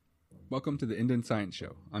Welcome to the Indian Science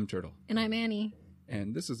Show. I'm Turtle. And I'm Annie.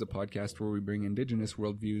 And this is a podcast where we bring indigenous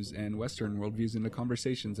worldviews and Western worldviews into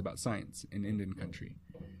conversations about science in Indian country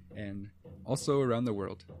and also around the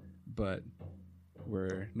world. But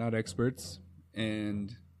we're not experts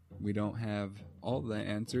and we don't have all the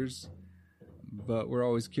answers, but we're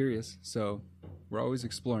always curious. So we're always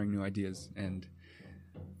exploring new ideas. And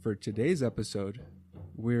for today's episode,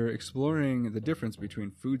 we're exploring the difference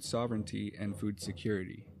between food sovereignty and food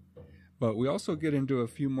security. But we also get into a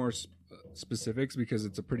few more specifics because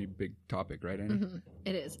it's a pretty big topic, right, Annie? Mm-hmm.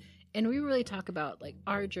 It is. And we really talk about like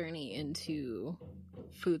our journey into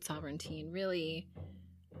food sovereignty and really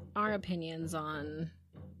our opinions on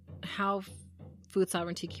how food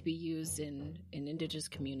sovereignty can be used in indigenous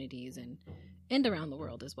communities and around the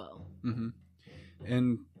world as well. Mm-hmm.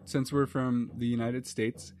 And since we're from the United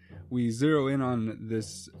States, we zero in on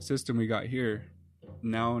this system we got here,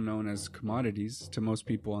 now known as commodities to most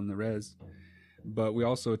people on the res. But we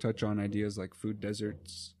also touch on ideas like food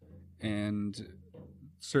deserts and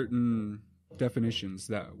certain definitions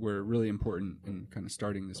that were really important in kind of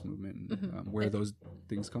starting this movement and where those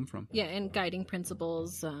things come from. Yeah, and guiding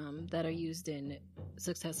principles that are used in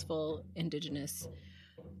successful indigenous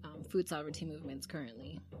food sovereignty movements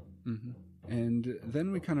currently. Mm-hmm. And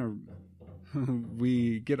then we kind of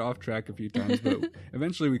we get off track a few times, but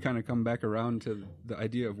eventually we kind of come back around to the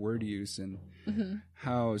idea of word use and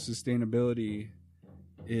how sustainability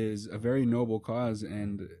is a very noble cause,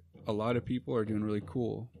 and a lot of people are doing really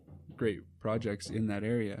cool, great projects in that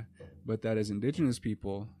area. But that as indigenous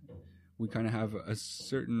people, we kind of have a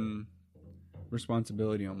certain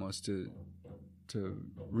responsibility almost to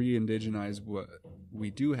re-indigenize what we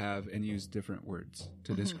do have and use different words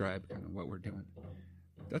to describe kind of what we're doing.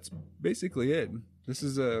 That's basically it. This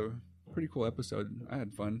is a pretty cool episode. I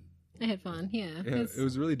had fun. I had fun, yeah. It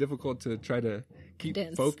was really difficult to try to keep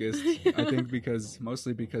focused, I think,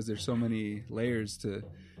 mostly because there's so many layers to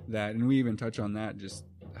that. And we even touch on that, just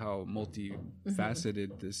how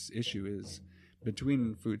multifaceted this issue is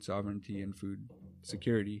between food sovereignty and food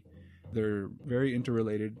security. They're very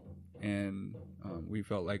interrelated, and we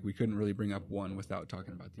felt like we couldn't really bring up one without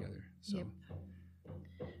talking about the other. So. Yep.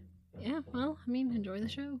 Yeah, well, I mean, enjoy the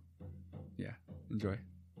show. Yeah, enjoy.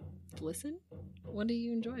 Listen? What do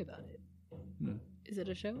you enjoy about it? Is it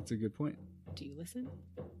a show? That's a good point. Do you listen?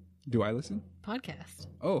 Do I listen? Podcast.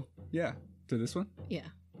 Oh, yeah. To this one? Yeah.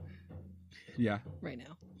 Yeah. Right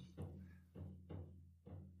now.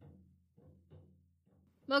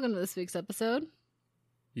 Welcome to this week's episode.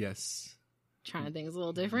 Yes. Trying things a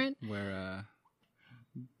little different. Where,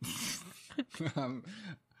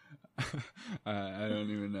 I don't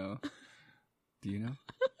even know. Do you know?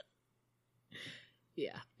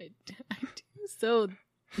 Yeah, I do. So,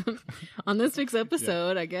 on this week's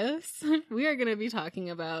episode, I guess, we are going to be talking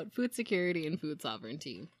about food security and food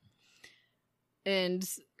sovereignty. And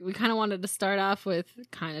we kind of wanted to start off with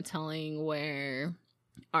kind of telling where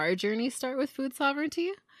our journeys start with food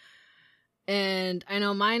sovereignty. And I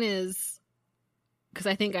know mine is, because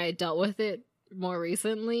I think I dealt with it more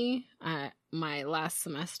recently. My last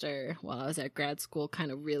semester while I was at grad school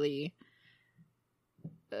kind of really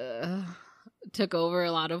took over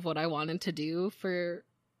a lot of what I wanted to do for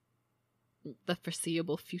the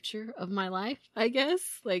foreseeable future of my life, I guess.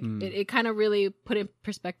 Like, it kind of really put in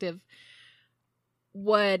perspective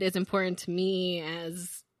what is important to me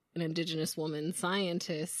as an indigenous woman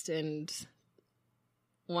scientist. And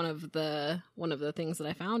one of the things that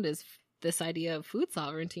I found is this idea of food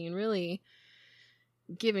sovereignty and really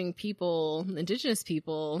giving people, indigenous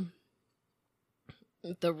people,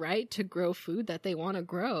 the right to grow food that they want to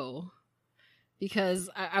grow. Because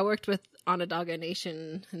I worked with Onondaga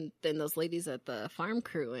Nation and then those ladies at the farm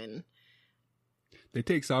crew, and they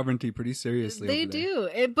take sovereignty pretty seriously. They do,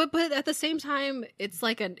 but at the same time, it's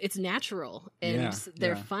like it's natural, and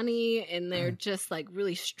they're funny, and they're just like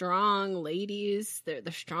really strong ladies. They're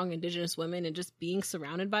strong indigenous women, and just being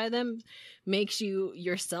surrounded by them makes you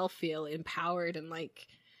yourself feel empowered and like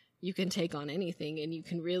you can take on anything, and you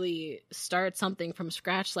can really start something from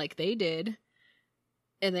scratch like they did.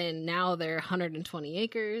 And then now they're 120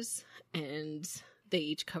 acres, and they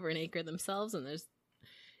each cover an acre themselves, and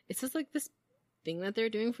it's just like this thing that they're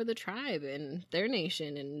doing for the tribe and their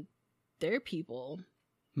nation and their people.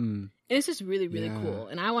 And it's just really, really cool.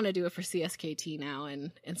 And I want to do it for CSKT now,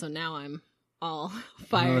 and so now I'm all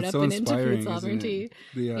fired up and into food sovereignty.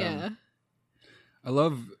 I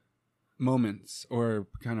love moments or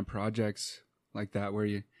kind of projects like that where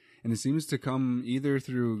and it seems to come either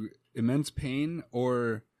through immense pain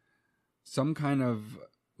or some kind of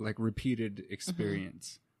like repeated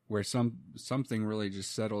experience where something really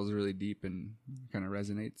just settles really deep and kind of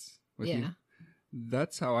resonates with you.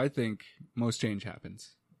 That's how I think most change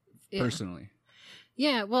happens, personally.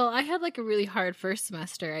 Yeah, well, I had like a really hard first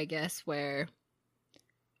semester, I guess, where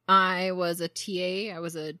I was a TA. I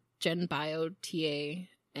was a Gen Bio TA,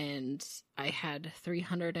 and I had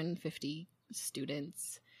 350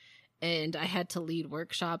 students, and I had to lead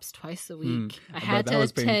workshops twice a week. I had to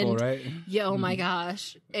attend. Painful, right? Yeah, oh my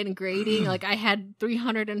gosh. And grading, like I had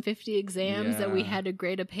 350 exams that we had to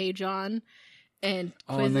grade a page on. And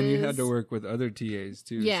quizzes. And then you had to work with other TAs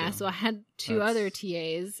too. Yeah, so I had two other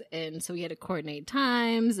TAs, and so we had to coordinate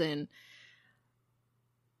times, and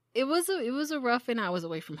it was a rough, and I was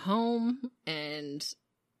away from home, and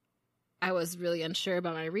I was really unsure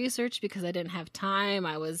about my research because I didn't have time.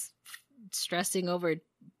 I was stressing over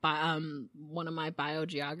one of my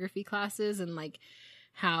biogeography classes, and like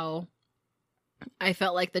how I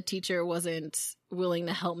felt like the teacher wasn't willing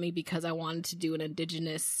to help me because I wanted to do an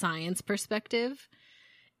indigenous science perspective,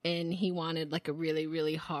 and he wanted like a really,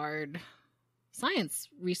 really hard science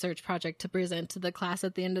research project to present to the class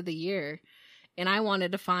at the end of the year. And I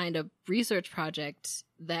wanted to find a research project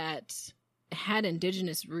that had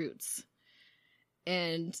indigenous roots.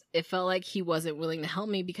 And it felt like he wasn't willing to help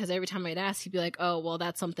me because every time I'd ask, he'd be like, oh, well,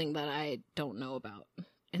 that's something that I don't know about.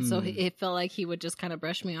 And so it felt like he would just kind of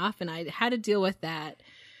brush me off, and I had to deal with that.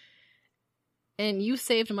 And you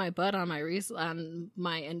saved my butt on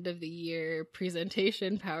my end of the year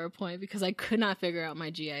presentation PowerPoint because I could not figure out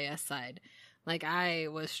my GIS side. Like I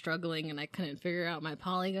was struggling, and I couldn't figure out my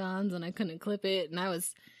polygons, and I couldn't clip it, and I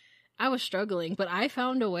was struggling. But I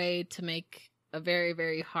found a way to make a very,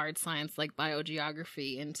 very hard science like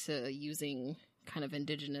biogeography into using kind of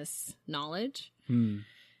indigenous knowledge.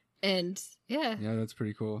 And yeah, that's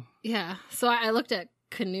pretty cool. Yeah, so I looked at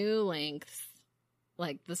canoe length,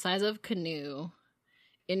 like the size of canoe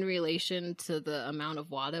in relation to the amount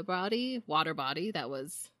of water body that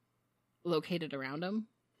was located around them,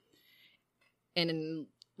 and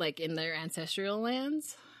in their ancestral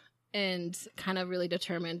lands, and kind of really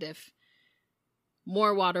determined if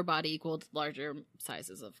more water body equaled larger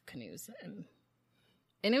sizes of canoes,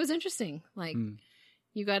 and it was interesting. Like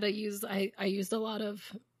you got to use. I used a lot of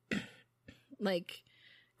like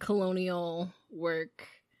colonial work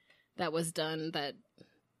that was done that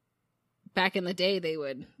back in the day they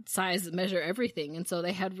would measure everything, and so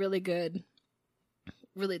they had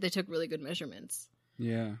they took really good measurements.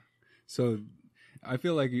 Yeah, so I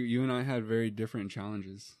feel like you and I had very different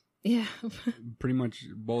challenges. Yeah. Pretty much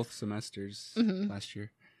both semesters last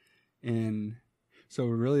year. And so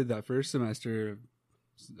really that first semester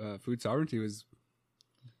food sovereignty was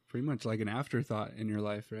pretty much like an afterthought in your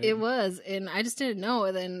life, right? It was, and I just didn't know.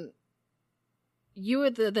 And then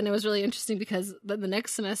then it was really interesting because the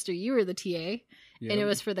next semester you were the TA, and it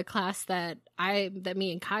was for the class that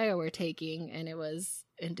me and Kaya were taking, and it was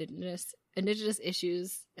indigenous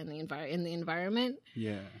issues in the environment.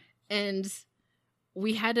 Yeah, and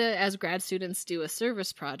we had to, as grad students, do a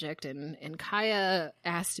service project, and Kaya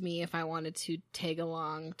asked me if I wanted to tag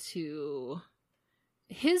along to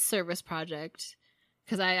his service project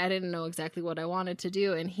because I didn't know exactly what I wanted to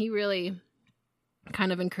do, and he really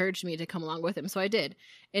kind of encouraged me to come along with him, so I did.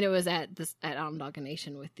 And it was at Onondaga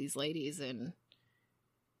Nation with these ladies, and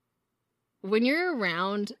when you're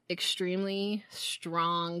around extremely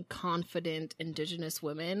strong, confident indigenous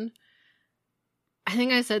women, I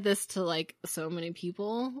think I said this to like so many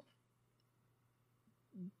people,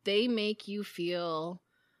 they make you feel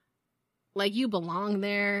like you belong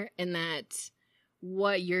there, and that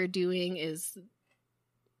what you're doing is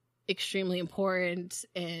extremely important,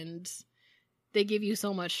 and they give you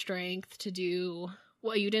so much strength to do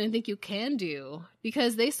what you didn't think you can do,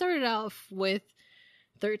 because they started off with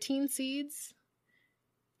 13 seeds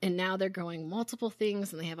and now they're growing multiple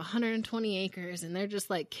things, and they have 120 acres, and they're just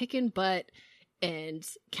like kicking butt, and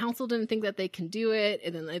council didn't think that they can do it,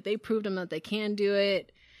 and then they proved them that they can do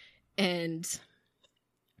it. And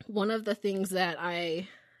one of the things that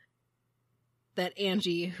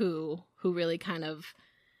Angie, who really kind of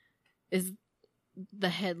is the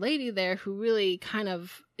head lady there, who really kind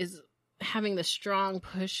of is having the strong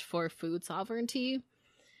push for food sovereignty.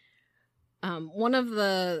 One of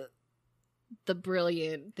the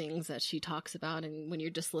brilliant things that she talks about, and when you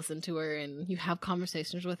just listen to her and you have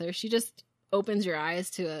conversations with her, she just opens your eyes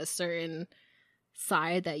to a certain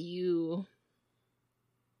side that you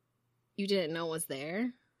didn't know was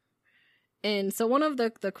there. And so one of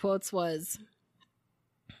the quotes was,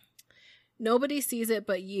 "Nobody sees it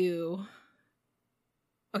but you."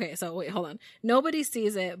 Okay, so wait, hold on. "Nobody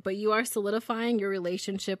sees it, but you are solidifying your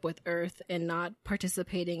relationship with Earth and not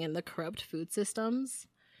participating in the corrupt food systems,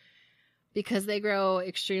 because they grow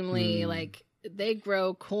extremely like they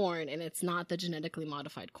grow corn, and it's not the genetically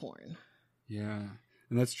modified corn. Yeah.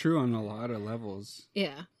 And that's true on a lot of levels.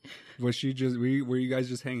 Yeah. Was she just, were you guys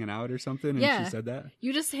just hanging out or something? And yeah. She said that?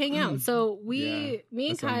 You just hang out. So me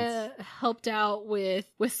and Kaya helped out with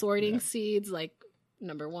sorting seeds, like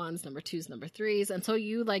number 1s, number 2s, number 3s. And so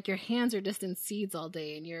you, like, your hands are just in seeds all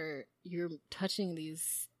day, and you're touching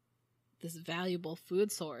this valuable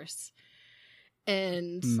food source.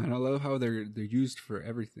 And I love how they're used for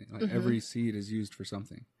everything. Like every seed is used for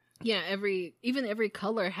something. Yeah, every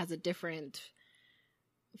color has a different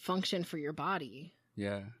function for your body.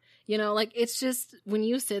 Yeah. You know, like, it's just when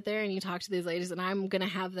you sit there and you talk to these ladies, and I'm going to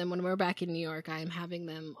have them when we're back in New York, I'm having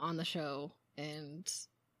them on the show, and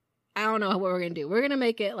I don't know what we're going to do. We're going to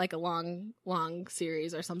make it like a long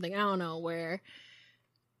series or something. I don't know, where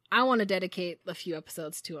I want to dedicate a few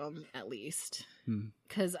episodes to them at least.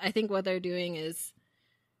 Because I think what they're doing is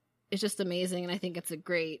just amazing. And I think it's a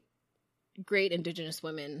great Indigenous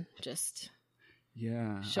women just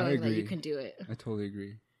showing that you can do it. I totally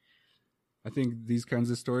agree. I think these kinds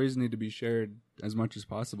of stories need to be shared as much as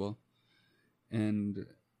possible. And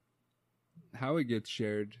how it gets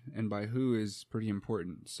shared and by who is pretty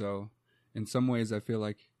important. So in some ways, I feel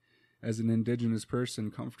like as an Indigenous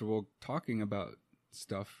person comfortable talking about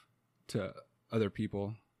stuff to other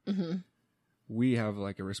people, we have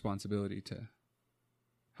like a responsibility to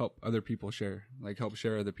help other people share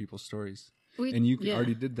other people's stories. And you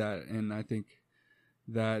already did that. And I think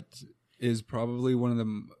that is probably one of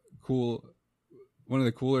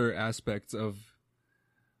the cooler aspects of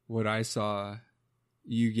what I saw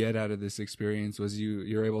you get out of this experience was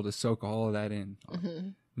you're able to soak all of that in,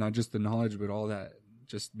 not just the knowledge, but all that,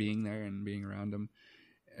 just being there and being around them.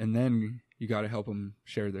 And then you got to help them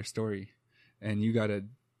share their story, and you got to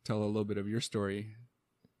tell a little bit of your story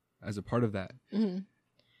as a part of that.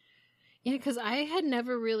 Yeah, because I had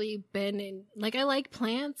never really been in, like, I like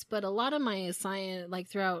plants, but a lot of my science, like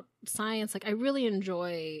throughout science, like, I really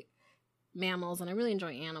enjoy mammals and I really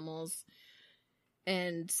enjoy animals,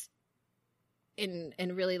 and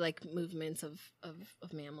really like movements of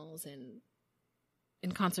mammals and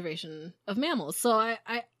conservation of mammals. So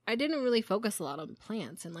I didn't really focus a lot on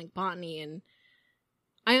plants and like botany, and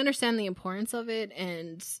I understand the importance of it.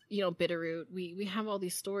 And, you know, Bitterroot, we have all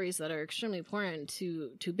these stories that are extremely important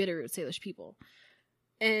to Bitterroot Salish people.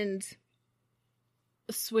 And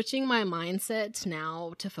switching my mindset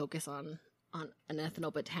now to focus on an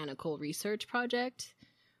ethnobotanical research project,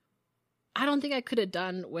 I don't think I could have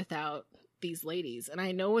done without these ladies. And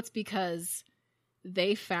I know it's because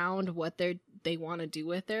they found what they want to do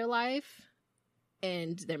with their life,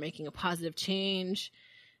 and they're making a positive change.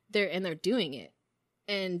 They're doing it.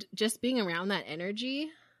 And just being around that energy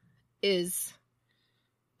is,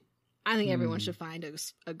 I think everyone should find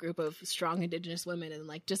a group of strong Indigenous women and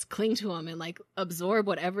like just cling to them and like absorb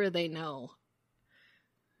whatever they know.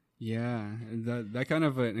 Yeah, that kind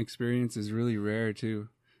of an experience is really rare too,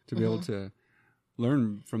 to be able to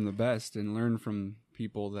learn from the best and learn from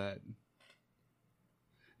people that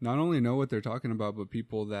not only know what they're talking about, but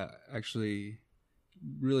people that actually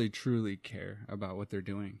really truly care about what they're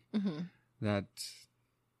doing.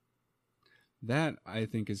 That I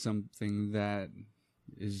think is something that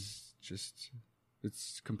is just,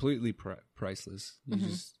 it's completely priceless. You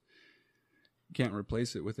just can't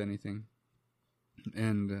replace it with anything.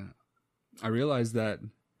 And I realized that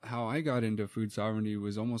how I got into food sovereignty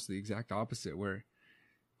was almost the exact opposite, where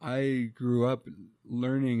I grew up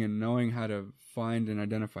learning and knowing how to find and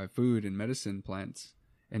identify food and medicine plants.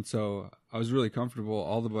 And so I was really comfortable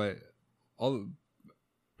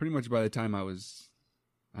pretty much by the time I was,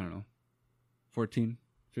 I don't know, 14,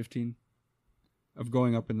 15, of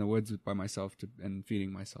going up in the woods by myself and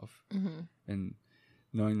feeding myself, and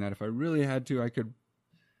knowing that if I really had to, I could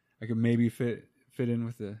maybe fit in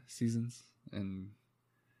with the seasons.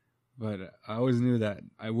 But I always knew that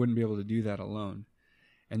I wouldn't be able to do that alone.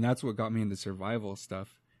 And that's what got me into survival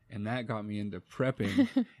stuff. And that got me into prepping.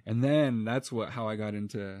 And then that's how I got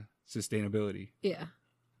into sustainability. Yeah.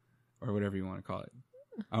 Or whatever you want to call it.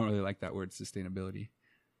 I don't really like that word, sustainability.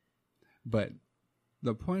 But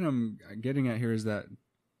the point I'm getting at here is that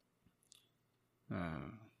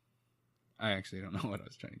I actually don't know what I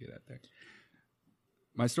was trying to get at there.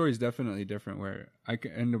 My story is definitely different, where I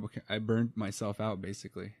burned myself out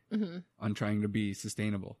basically on trying to be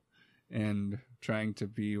sustainable and trying to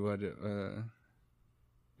be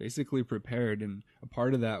basically prepared. And a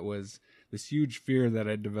part of that was this huge fear that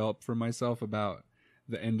I developed for myself about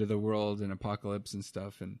the end of the world and apocalypse and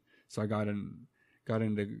stuff. And so I got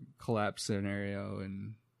into collapse scenario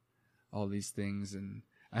and all these things. And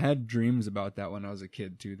I had dreams about that when I was a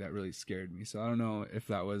kid too, that really scared me. So I don't know if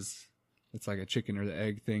that was it's like a chicken or the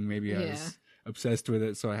egg thing. Maybe I was obsessed with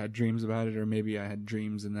it, so I had dreams about it, or maybe I had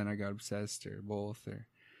dreams and then I got obsessed, or both, or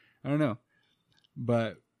I don't know.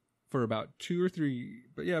 But for about 2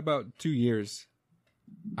 years,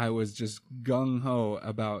 I was just gung-ho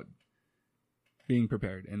about being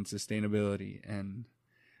prepared and sustainability, and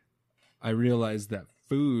I realized that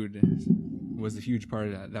food was a huge part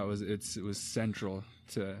of that. It was central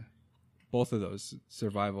to both of those,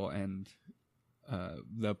 survival and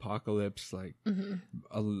the apocalypse. Like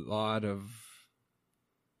a lot of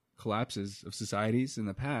collapses of societies in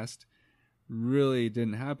the past really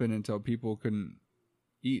didn't happen until people couldn't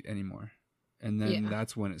eat anymore, and then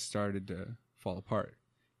that's when it started to fall apart.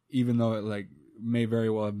 Even though it like may very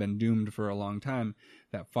well have been doomed for a long time,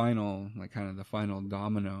 that final, like kind of the final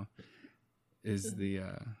domino is the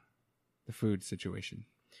food situation.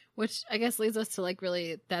 Which I guess leads us to like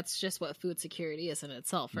really, that's just what food security is in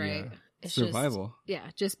itself, right? Yeah. It's survival.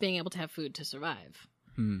 Just being able to have food to survive.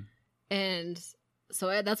 And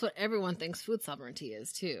so that's what everyone thinks food sovereignty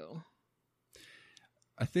is too.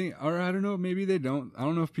 I think, or I don't know, maybe they don't. I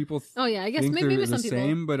don't know if people I guess think maybe they're some the people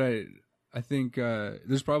same, but I think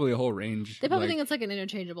there's probably a whole range. They probably think it's like an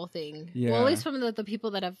interchangeable thing. Yeah. Well, at least from the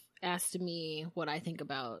people that have asked me what I think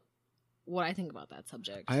about that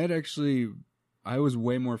subject. I was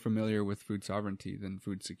way more familiar with food sovereignty than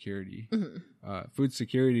food security. Food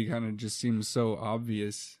security kind of just seems so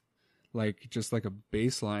obvious, like just like a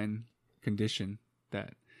baseline condition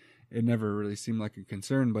that it never really seemed like a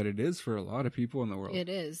concern, but it is for a lot of people in the world. It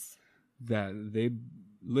is. That they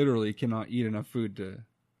literally cannot eat enough food to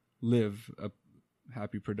live a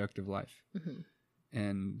happy, productive life.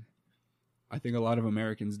 And I think a lot of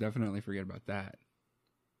Americans definitely forget about that.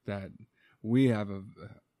 That we have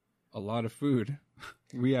a lot of food.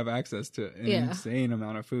 We have access to an insane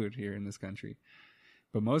amount of food here in this country.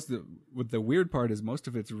 But the weird part is most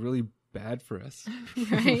of it's really bad for us.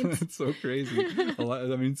 Right. It's so crazy.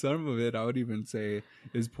 Some of it I would even say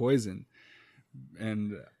is poison.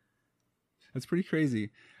 And that's pretty crazy.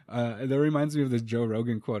 That reminds me of this Joe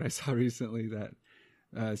Rogan quote I saw recently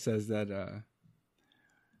that says that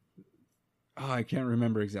I can't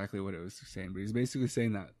remember exactly what it was saying, but he's basically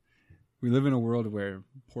saying that we live in a world where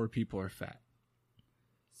poor people are fat.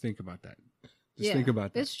 Think about that. Just think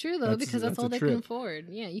about that. It's true though, because that's all they can afford.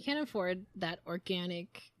 Yeah, you can't afford that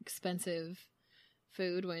organic, expensive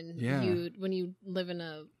food when you live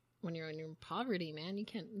when you're in your poverty, man. You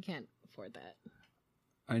can't afford that.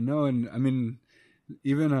 I know, and I mean,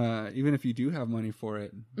 even if you do have money for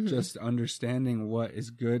it, just understanding what is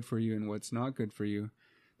good for you and what's not good for you,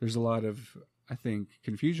 there's a lot of, I think,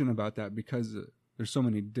 confusion about that because there's so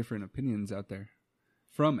many different opinions out there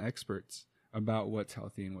from experts about what's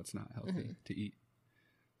healthy and what's not healthy to eat.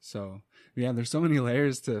 So there's so many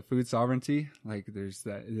layers to food sovereignty. Like there's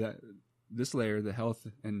this layer, the health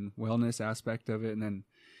and wellness aspect of it, and then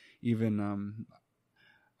even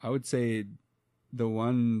I would say the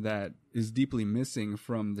one that is deeply missing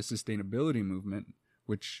from the sustainability movement,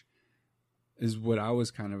 which is what I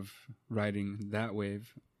was kind of riding that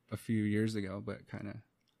wave a few years ago, but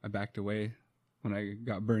I backed away when I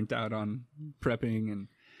got burnt out on prepping, and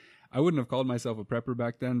I wouldn't have called myself a prepper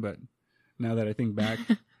back then, but now that I think back,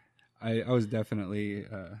 I was definitely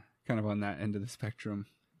kind of on that end of the spectrum.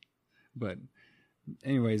 But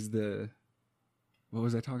anyways, what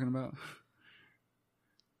was I talking about?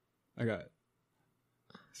 I got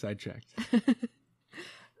sidetracked.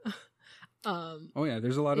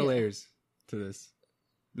 There's a lot of layers to this.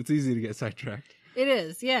 It's easy to get sidetracked. It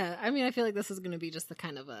is, yeah. I mean, I feel like this is going to be just the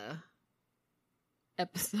kind of a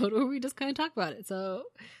episode where we just kind of talk about it. So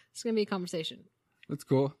it's going to be a conversation. That's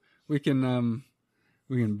cool. We can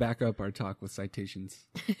back up our talk with citations.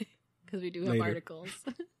 Because we do have articles.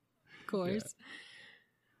 Of course.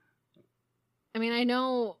 Yeah. I mean, I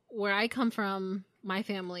know where I come from, my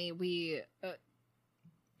family, we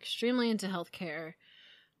extremely into healthcare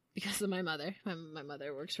because of my mother. My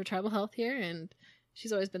mother works for Tribal Health here, and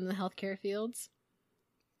she's always been in the healthcare fields.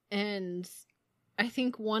 And I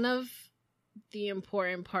think one of the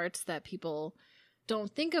important parts that people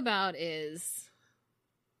don't think about is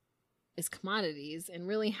commodities, and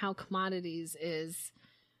really how commodities is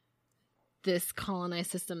this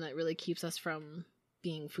colonized system that really keeps us from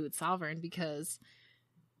being food sovereign, because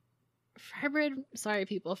fry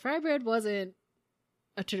bread wasn't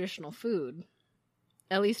a traditional food.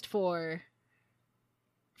 At least for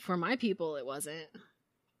my people, it wasn't.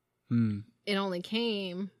 It only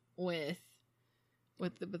came with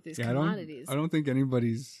these commodities. I don't think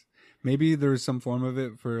anybody's. Maybe there's some form of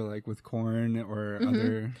it for like with corn or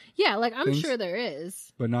other. Yeah, like I'm things, sure there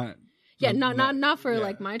is, but not Yeah, not for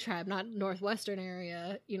like my tribe, not northwestern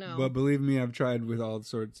area, you know. But believe me, I've tried with all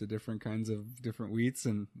sorts of different kinds of different wheats,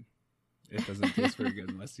 and it doesn't taste very good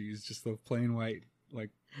unless you use just the plain white.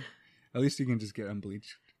 Like, at least you can just get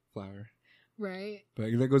unbleached flour. Right.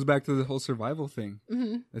 But that goes back to the whole survival thing.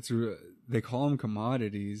 Mm-hmm. They call them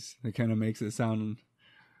commodities. It kind of makes it sound...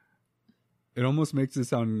 It almost makes it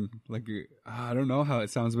sound like... I don't know how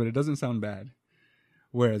it sounds, but it doesn't sound bad.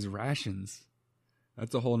 Whereas rations...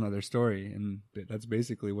 That's a whole nother story, and that's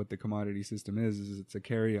basically what the commodity system is it's a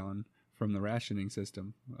carry-on from the rationing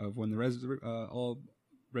system of when the all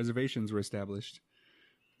reservations were established.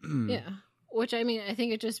 Yeah, which, I mean, I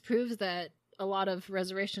think it just proves that a lot of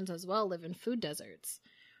reservations as well live in food deserts,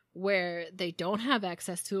 where they don't have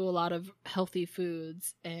access to a lot of healthy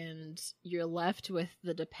foods, and you're left with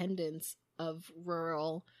the dependence of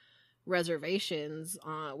rural reservations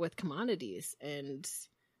with commodities, and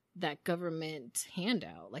that government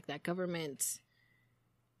handout, like that government,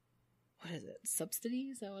 what is it, subsidy?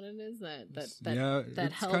 Is that what it is? That it's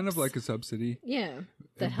helps, kind of like a subsidy. Yeah,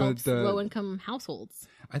 that helps low-income households.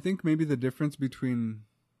 I think maybe the difference between,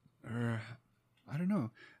 I don't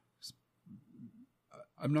know.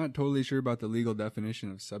 I'm not totally sure about the legal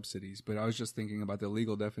definition of subsidies, but I was just thinking about the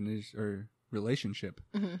legal definition or relationship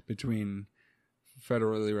between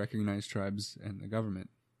federally recognized tribes and the government,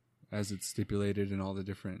 as it's stipulated in all the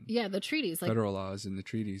different the treaties, federal laws and the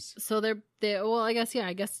treaties. So they're well, I guess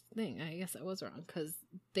I guess I was wrong because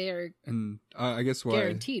they're I guess why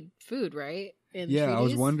guaranteed food, right? Treaties? I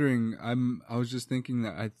was wondering. I was just thinking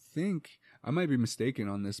that I think I might be mistaken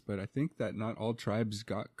on this, but I think that not all tribes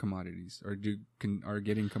got commodities or are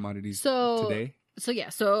getting commodities today.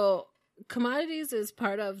 So commodities is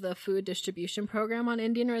part of the food distribution program on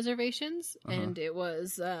Indian reservations, and it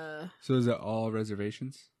was. So is it all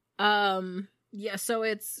reservations? So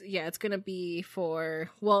it's gonna be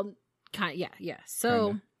for, well,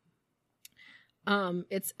 so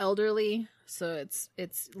it's elderly, so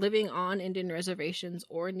it's living on Indian reservations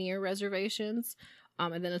or near reservations,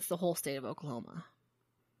 and then it's the whole state of Oklahoma.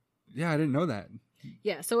 I didn't know that.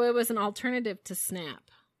 So it was an alternative to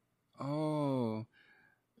SNAP. I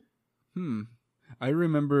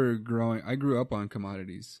remember I grew up on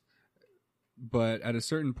commodities. But at a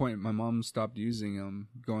certain point, my mom stopped using them,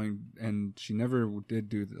 and she never did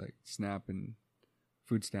do like SNAP and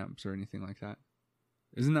food stamps or anything like that.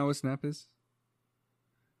 Isn't that what SNAP is?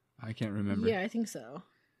 I can't remember. Yeah, I think so.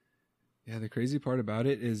 Yeah, the crazy part about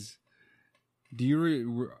it is,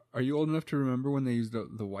 are you old enough to remember when they used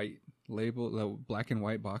the white label, the black and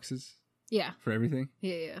white boxes? Yeah. For everything?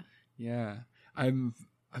 Yeah.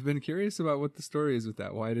 I've been curious about what the story is with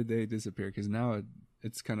that. Why did they disappear? Because now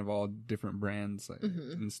it's kind of all different brands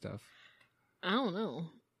and stuff. I don't know.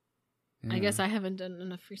 Yeah. I guess I haven't done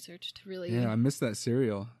enough research to really... Yeah, I missed that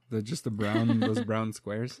cereal. Just the brown, those brown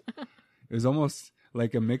squares. It was almost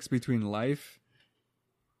like a mix between Life.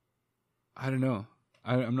 I don't know.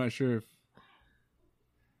 I'm not sure if...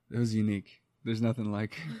 It was unique. There's nothing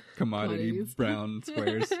like commodity brown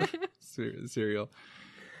squares cereal.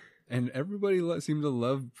 And everybody seemed to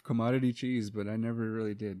love commodity cheese, but I never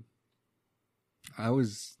really did.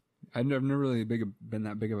 I've never really been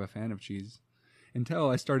that big of a fan of cheese until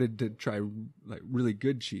I started to try like really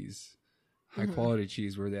good cheese, high quality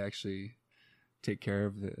cheese where they actually take care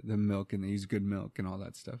of the milk and they use good milk and all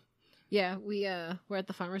that stuff. Yeah, we're at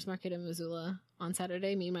the farmers market in Missoula on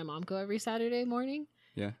Saturday. Me and my mom go every Saturday morning.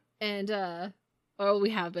 Yeah. And we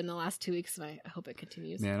have been the last 2 weeks, and I hope it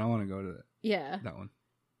continues. Man, I want to go to that one.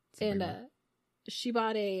 And she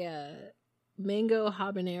bought a mango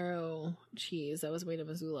habanero cheese that was made in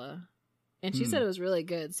Missoula, and she said it was really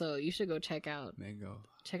good, so you should go check out that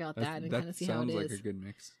and kind of see how it is. Sounds like a good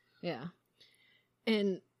mix. Yeah.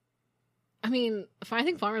 And I mean, I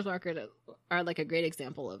think farmers market are like a great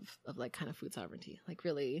example of like kind of food sovereignty, like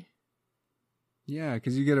really. Yeah,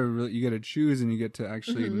 because you get to choose, and you get to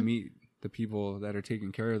actually meet the people that are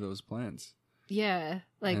taking care of those plants. Yeah,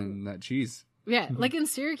 like and that cheese. Yeah, like in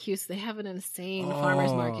Syracuse, they have an insane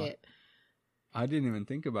farmers market. I didn't even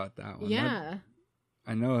think about that one. Yeah.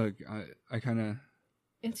 I know. I kind of...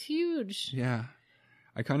 It's huge. Yeah.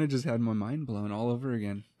 I kind of just had my mind blown all over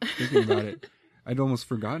again thinking about it. I'd almost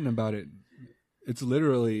forgotten about it. It's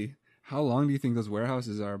literally... How long do you think those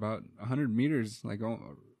warehouses are? About 100 meters? Like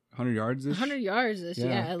 100 yards-ish? 100 yards-ish,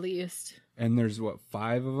 yeah, at least. And there's,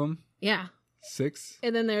 5 of them? Yeah. 6?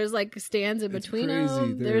 And then there's like stands in between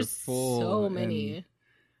them. There's so many.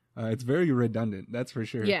 It's very redundant, that's for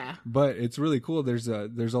sure. Yeah. But it's really cool. There's a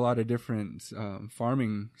lot of different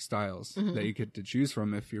farming styles that you get to choose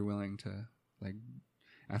from if you're willing to like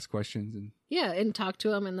ask questions and and talk to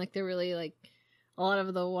them, and like they're really like a lot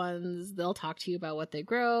of the ones, they'll talk to you about what they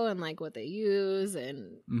grow and like what they use,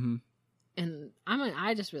 and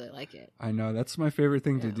I just really like it. I know, that's my favorite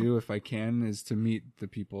thing to do if I can, is to meet the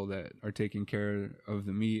people that are taking care of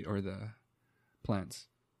the meat or the plants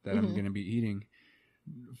that I'm going to be eating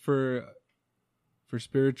for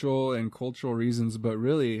spiritual and cultural reasons. But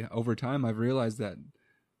really, over time, I've realized that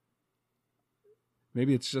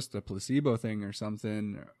maybe it's just a placebo thing or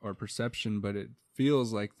something, or perception, but it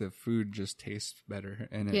feels like the food just tastes better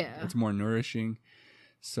and it's more nourishing.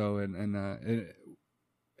 So,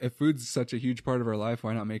 if food's such a huge part of our life,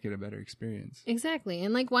 why not make it a better experience? Exactly.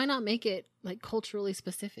 And like, why not make it like culturally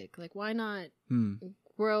specific? Like, why not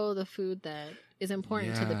grow the food that is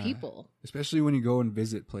important to the people? Especially when you go and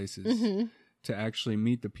visit places, to actually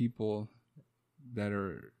meet the people that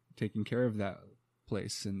are taking care of that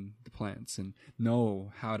place and the plants, and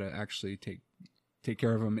know how to actually take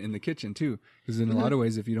care of them in the kitchen too. Because in a lot of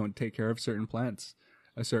ways, if you don't take care of certain plants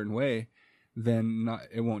a certain way, then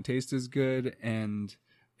it won't taste as good and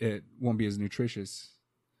it won't be as nutritious.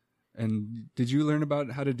 And did you learn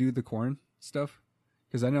about how to do the corn stuff?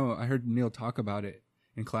 Because I heard Neil talk about it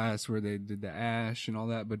in class, where they did the ash and all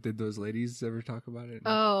that. But did those ladies ever talk about it?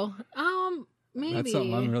 Oh, maybe. That's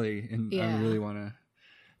something I really want to.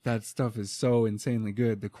 That stuff is so insanely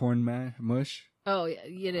good. The corn mush. Oh yeah,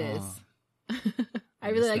 it is. I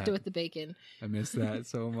really liked it with the bacon. I miss that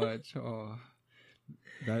so much. Oh,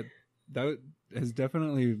 that is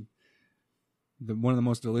definitely one of the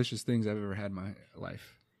most delicious things I've ever had in my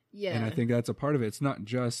life. Yeah. And I think that's a part of it. It's not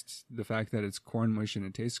just the fact that it's corn mush and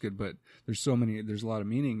it tastes good, but there's a lot of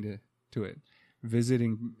meaning to it.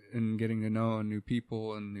 Visiting and getting to know new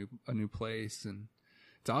people and a new place, and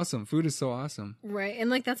it's awesome. Food is so awesome. Right. And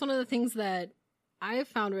like, that's one of the things that I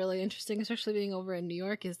found really interesting, especially being over in New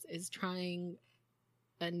York, is trying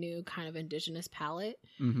a new kind of indigenous palate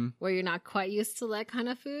where you're not quite used to that kind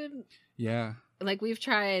of food. Yeah. Like, we've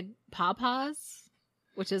tried pawpaws,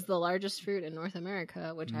 which is the largest fruit in North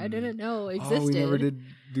America, which I didn't know existed.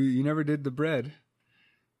 You never did the bread.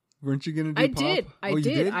 Weren't you going to do I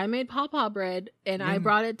did. I made pawpaw bread, and I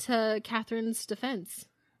brought it to Catherine's defense.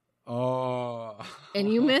 Oh.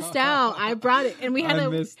 And you missed out. I brought it, and we had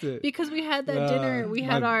missed it. Because we had that dinner. We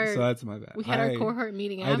had so that's my bad. We had our cohort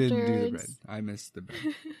meeting afterwards. I didn't do the bread. I missed the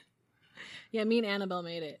bread. Yeah, me and Annabelle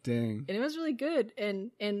made it. Dang. And it was really good.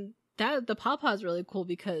 And the pawpaw is really cool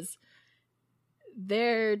because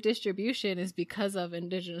their distribution is because of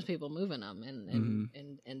indigenous people moving them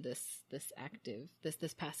and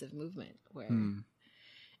this passive movement where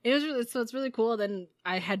it was really, so it's really cool. Then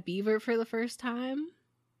I had beaver for the first time.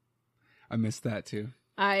 I missed that too.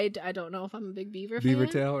 I don't know if I'm a big beaver fan.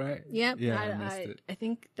 Tail, right? Yep. Yeah, I missed it. I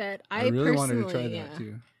think that I really wanted to try that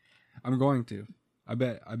too. I'm going to. I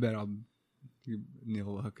bet Neil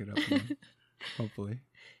will hook it up again, hopefully.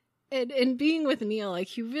 And being with Neil, like,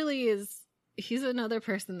 he really is, he's another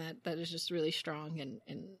person that is just really strong,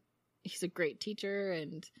 and he's a great teacher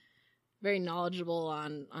and very knowledgeable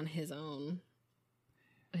on his own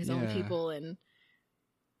people. And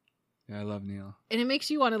yeah, I love Neil. And it makes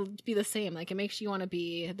you want to be the same. Like, it makes you want to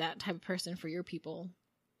be that type of person for your people.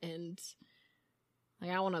 And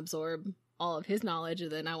like, I want to absorb all of his knowledge,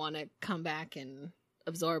 and then I want to come back and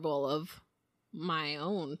absorb all of my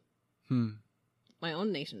own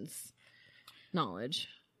nation's knowledge.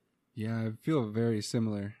 Yeah, I feel very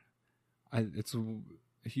similar. It's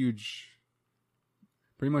a huge,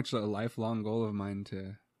 pretty much a lifelong goal of mine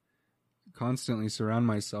to constantly surround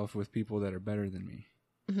myself with people that are better than me.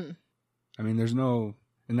 Mm-hmm. I mean,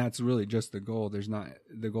 and that's really just the goal.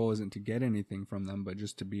 The goal isn't to get anything from them, but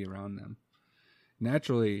just to be around them.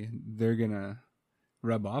 Naturally, they're going to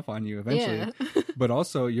rub off on you eventually, yeah. But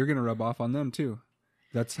also you're going to rub off on them too.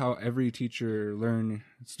 That's how every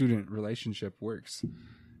teacher-learn-student relationship works.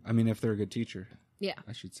 I mean, if they're a good teacher, yeah,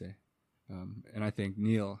 I should say. And I think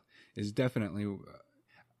Neil is definitely,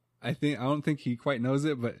 I don't think he quite knows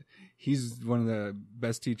it, but he's one of the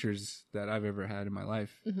best teachers that I've ever had in my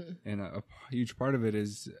life. Mm-hmm. And a huge part of it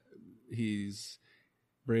is he's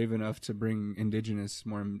brave enough to bring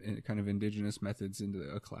more kind of indigenous methods into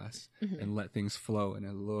a class and let things flow in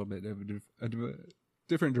a little bit of a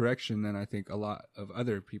different direction than I think a lot of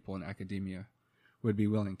other people in academia would be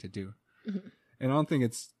willing to do. Mm-hmm. And I don't think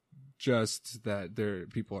it's just that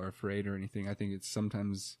people are afraid or anything. I think it's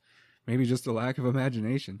sometimes maybe just a lack of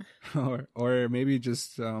imagination or maybe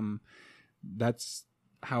just that's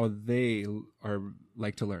how they are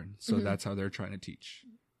like to learn. So that's how they're trying to teach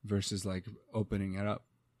versus like opening it up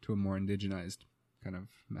to a more indigenized kind of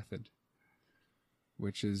method,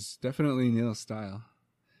 which is definitely Neil's style.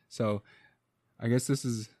 So I guess this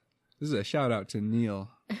is a shout out to Neil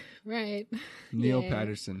Right. Neil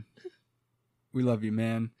Patterson. We love you,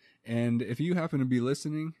 man. And if you happen to be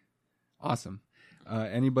listening, awesome.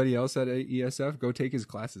 Anybody else at ESF, go take his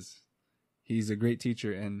classes. He's a great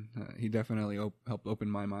teacher, and he definitely helped open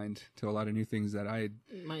my mind to a lot of new things that I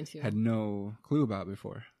had no clue about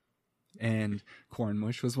before. And corn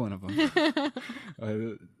mush was one of them.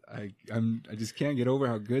 I just can't get over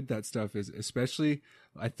how good that stuff is. Especially,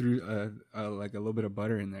 I threw like a little bit of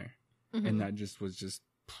butter in there, and that just was just.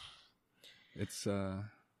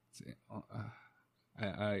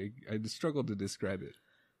 I just struggle to describe it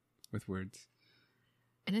with words.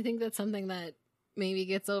 And I think that's something that maybe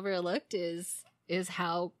gets overlooked is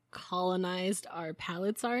how colonized our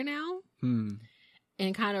palates are now, and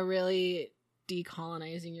kind of really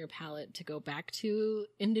decolonizing your palate to go back to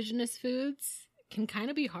indigenous foods can kind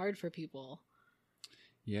of be hard for people.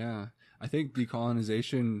 Yeah, I think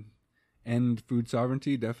decolonization and food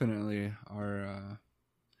sovereignty definitely are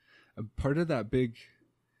a part of that big.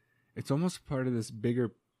 It's almost part of this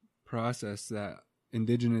bigger process that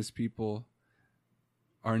indigenous people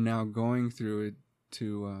are now going through it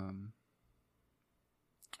to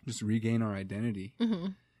just regain our identity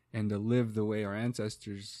and to live the way our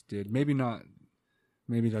ancestors did. Maybe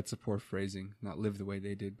that's a poor phrasing, not live the way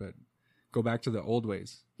they did, but go back to the old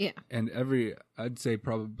ways. Yeah. And I'd say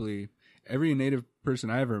probably every Native person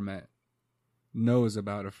I ever met knows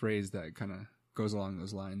about a phrase that kind of goes along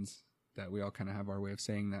those lines, that we all kind of have our way of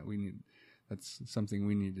saying that that's something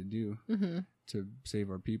we need to do to save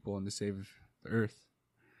our people and to save the earth.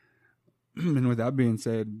 And with that being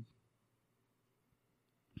said,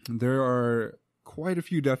 there are quite a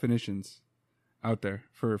few definitions out there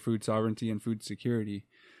for food sovereignty and food security.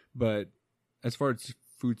 But as far as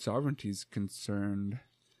food sovereignty is concerned,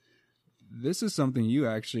 this is something you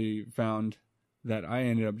actually found that I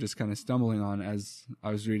ended up just kind of stumbling on as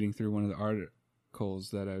I was reading through one of the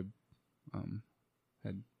articles that I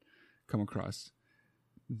had come across.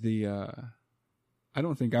 I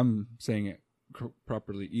don't think I'm saying it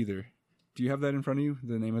properly either. Do you have that in front of you?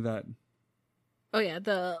 The name of that? Oh yeah,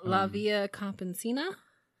 the La Via Campesina.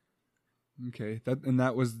 Okay,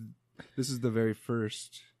 this is the very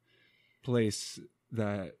first place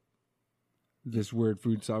that this word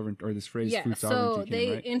food sovereignty, or this phrase food sovereignty came,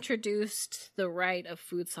 so they introduced the right of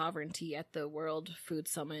food sovereignty at the World Food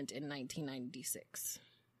Summit in 1996.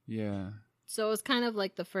 Yeah. So it was kind of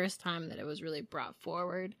like the first time that it was really brought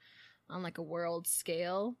forward on like a world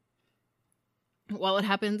scale. While it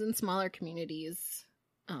happens in smaller communities,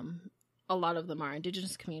 a lot of them are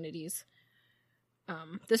indigenous communities.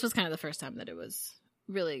 This was kind of the first time that it was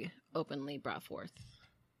really openly brought forth.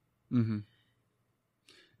 Mm-hmm.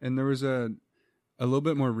 And there was a little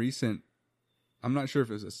bit more recent, I'm not sure if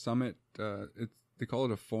it was a summit, they call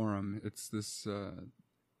it a forum. It's this,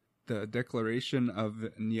 the Declaration of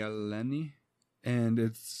Nyaleni, and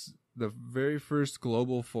it's the very first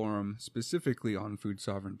global forum specifically on food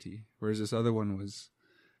sovereignty, whereas this other one was,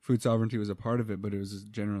 food sovereignty was a part of it, but it was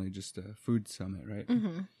generally just a food summit, right?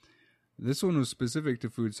 Mm-hmm. This one was specific to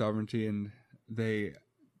food sovereignty, and they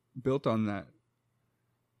built on that,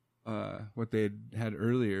 what they had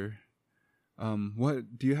earlier.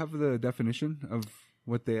 What do you have the definition of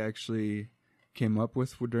what they actually came up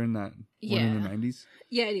with during that one in the 90s?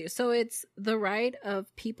 Yeah, I do. So it's the right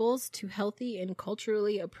of peoples to healthy and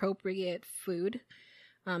culturally appropriate food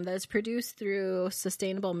that is produced through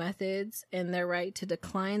sustainable methods, and their right to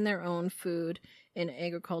decline their own food in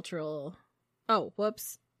agricultural...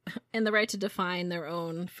 and the right to define their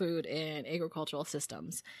own food in agricultural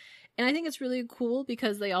systems. And I think it's really cool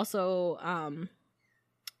because they also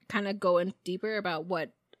kind of go in deeper about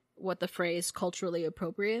what the phrase culturally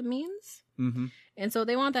appropriate means. Mm-hmm. And so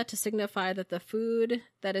they want that to signify that the food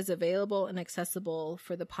that is available and accessible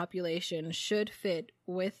for the population should fit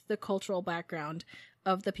with the cultural background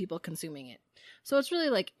of the people consuming it. So it's really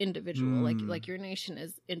like individual, like your nation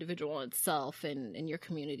is individual in itself, and your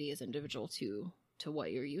community is individual to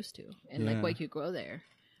what you're used to and like what you grow there.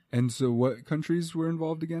 And so what countries were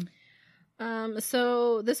involved again?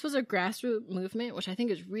 So this was a grassroots movement, which I think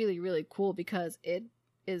is really, really cool because it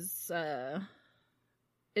is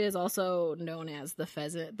also known as the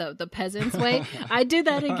peasant's way. I did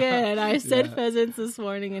that again. I said pheasants this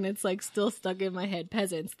morning and it's like still stuck in my head.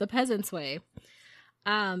 The peasant's way.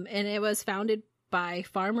 And it was founded by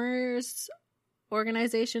farmers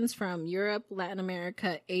organizations from Europe, Latin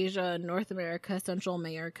America, Asia, North America, Central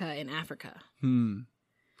America, and Africa.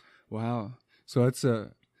 Wow. So it's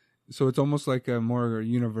almost like a more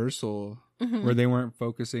universal, where they weren't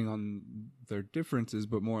focusing on their differences,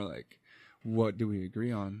 but more like, what do we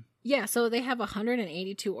agree on? Yeah, so they have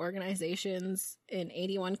 182 organizations in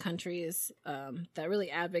 81 countries that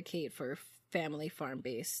really advocate for family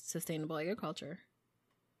farm-based sustainable agriculture.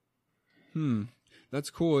 That's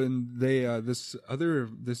cool. And they this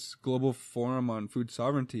global forum on food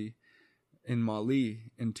sovereignty in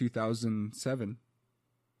Mali in 2007.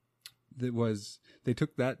 They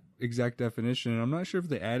took that exact definition, and I'm not sure if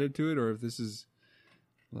they added to it or if this is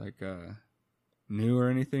like new or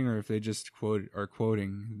anything, or if they just are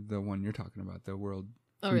quoting the one you're talking about, the World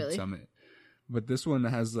Food Summit. But this one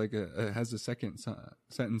has has a second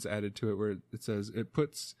sentence added to it where it says it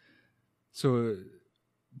puts. So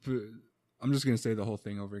I'm just going to say the whole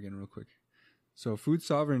thing over again real quick. So food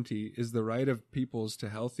sovereignty is the right of peoples to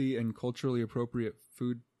healthy and culturally appropriate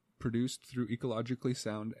food produced through ecologically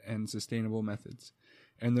sound and sustainable methods,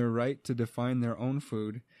 and their right to define their own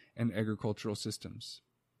food and agricultural systems.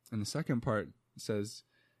 And the second part says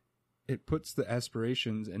it puts the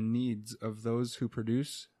aspirations and needs of those who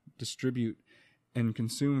produce, distribute, and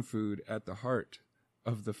consume food at the heart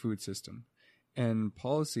of the food system and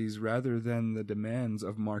policies rather than the demands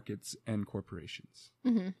of markets and corporations.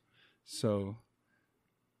 Mm-hmm. So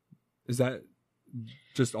is that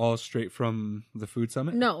just all straight from the Food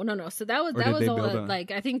Summit? No. So that was all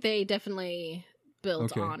like, I think they definitely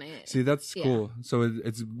built on it. See, that's cool. So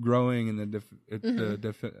it's growing,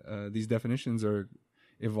 and these definitions are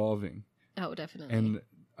evolving. Oh, definitely. And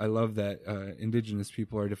I love that indigenous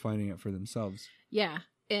people are defining it for themselves. Yeah,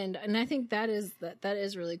 and I think that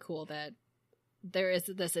is really cool that there is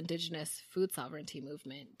this indigenous food sovereignty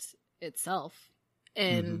movement itself,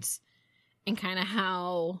 and kind of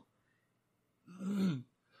how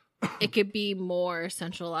it could be more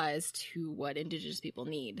centralized to what indigenous people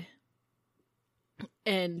need.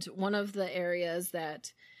 And one of the areas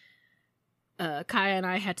that Kaya and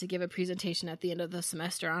I had to give a presentation at the end of the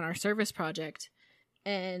semester on our service project,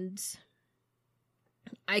 and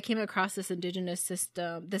I came across this indigenous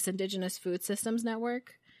food systems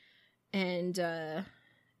network, and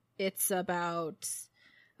it's about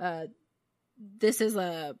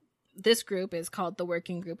this group is called the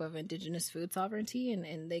Working Group of Indigenous Food Sovereignty,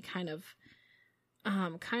 and they kind of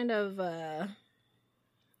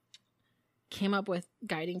came up with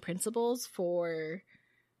guiding principles for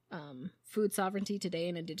food sovereignty today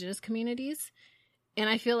in indigenous communities. And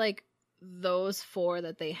I feel like those 4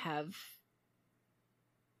 that they have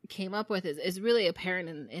came up with is really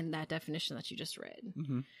apparent in that definition that you just read.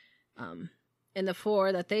 And the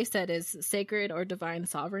 4 that they said is sacred or divine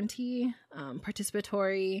sovereignty,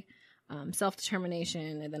 participatory,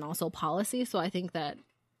 self-determination, and then also policy. So I think that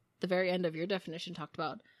the very end of your definition talked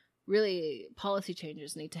about really policy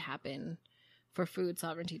changes need to happen for food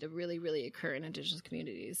sovereignty to really, really occur in indigenous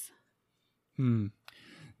communities.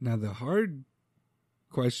 Now, the hard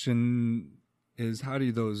question is, how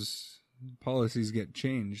do those policies get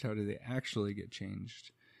changed? How do they actually get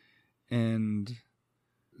changed? And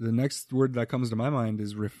the next word that comes to my mind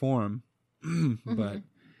is reform. But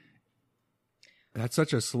that's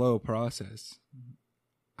such a slow process.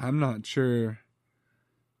 I'm not sure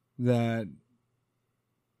that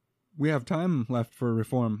we have time left for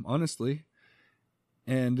reform, honestly.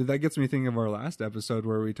 And that gets me thinking of our last episode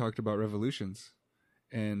where we talked about revolutions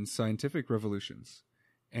and scientific revolutions,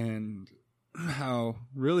 and how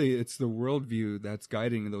really it's the worldview that's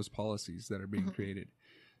guiding those policies that are being created.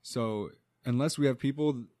 So unless we have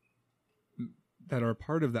people that are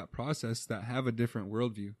part of that process that have a different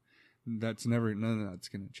worldview, none of that's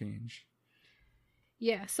going to change.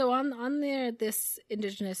 Yeah. So on this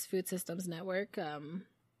Indigenous Food Systems Network,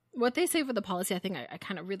 what they say for the policy, I think I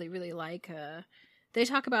kind of really, really like. They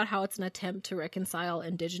talk about how it's an attempt to reconcile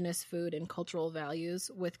indigenous food and cultural values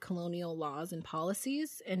with colonial laws and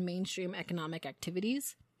policies and mainstream economic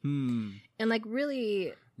activities. And like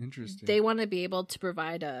really, interesting. They want to be able to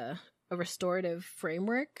provide a restorative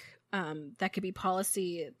framework that could be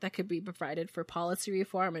provided for policy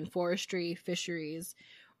reform in forestry, fisheries,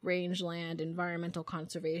 rangeland, environmental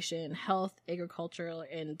conservation, health, agricultural,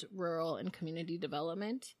 and rural and community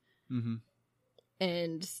development.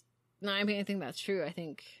 And no, I mean, I think that's true. I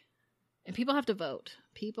think, and people have to vote.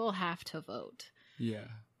 People have to vote. Yeah.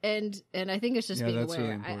 And I think it's just being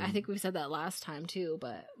aware. Really I think we said that last time too,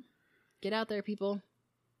 but get out there, people.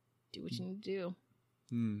 Do what you need to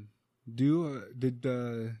do.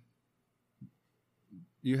 Did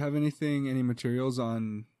you have any materials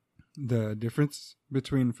on the difference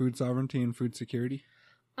between food sovereignty and food security?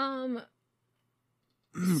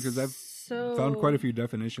 Because I've found quite a few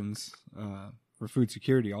definitions for food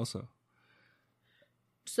security also.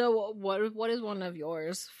 So what is one of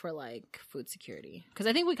yours for like food security? Because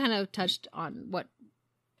I think we kind of touched on what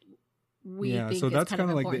we think so is that's kind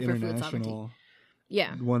of like the important for food international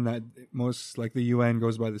sovereignty. one that most, like the UN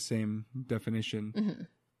goes by the same definition. Mm-hmm.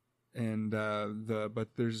 And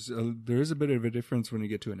but there is a bit of a difference when you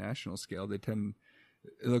get to a national scale. It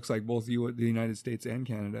looks like both the United States and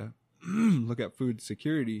Canada look at food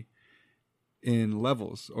security in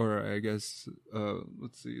levels, or I guess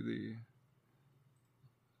let's see,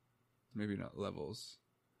 maybe not levels,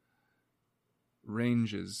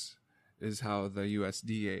 ranges is how the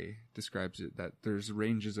USDA describes it, that there's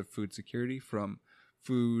ranges of food security from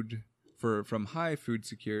high food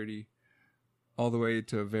security all the way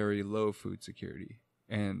to very low food security,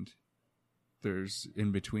 and there's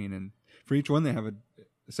in between, and for each one they have a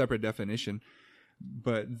separate definition,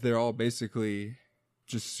 but they're all basically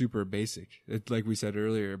just super basic. It's like we said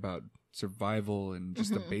earlier about survival and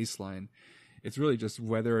just Mm-hmm. a baseline. It's really just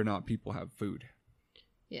whether or not people have food.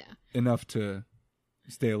 Yeah. Enough to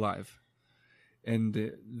stay alive.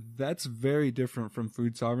 And that's very different from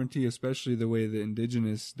food sovereignty, especially the way the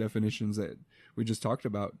indigenous definitions that we just talked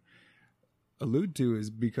about allude to, is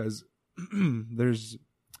because there's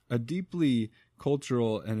a deeply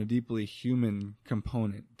cultural and a deeply human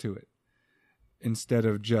component to it, instead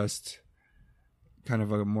of just kind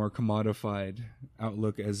of a more commodified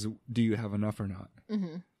outlook as do you have enough or not.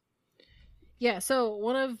 Mm-hmm. Yeah, so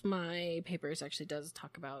one of my papers actually does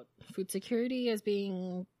talk about food security as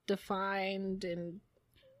being defined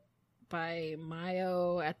by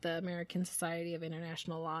Mayo at the American Society of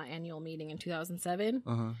International Law annual meeting in 2007.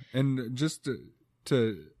 And just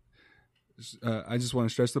I just want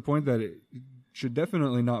to stress the point that it should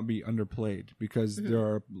definitely not be underplayed, because Mm-hmm. there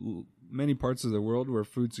are many parts of the world where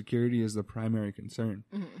food security is the primary concern.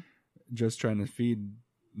 Mm-hmm. Just trying to feed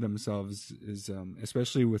themselves is,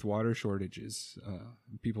 especially with water shortages,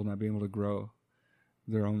 people not being able to grow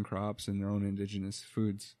their own crops and their own indigenous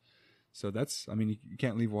foods. So that's, I mean, you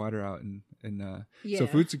can't leave water out, so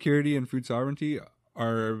food security and food sovereignty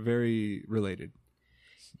are very related.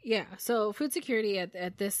 Yeah, so food security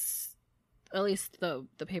at this, at least the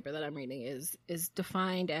paper that I'm reading, is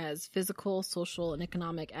defined as physical, social, and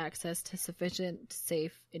economic access to sufficient,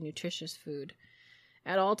 safe, and nutritious food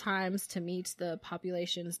at all times to meet the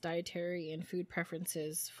population's dietary and food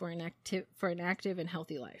preferences for an active and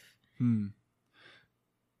healthy life.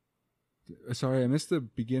 Sorry, I missed the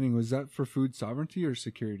beginning. Was that for food sovereignty or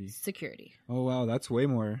security? Security. Oh, wow. That's way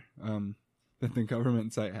more than the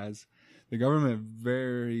government site has. The government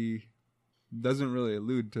doesn't really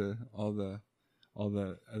allude to all the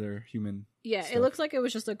other human stuff. It looks like it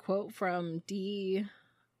was just a quote from D.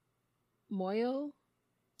 Moyo,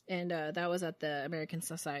 and that was at the American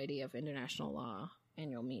Society of International Law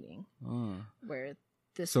annual meeting, where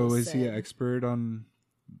this So was is he said. an expert on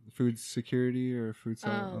food security or food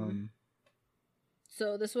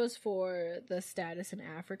So this was for the status in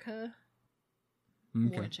Africa,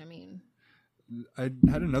 okay. which, I mean... I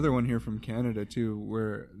had another one here from Canada, too,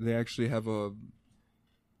 where they actually have a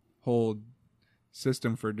whole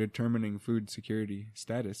system for determining food security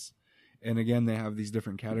status. And again, they have these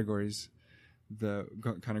different categories,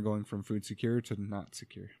 kind of going from food secure to not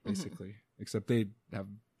secure, basically. Except they have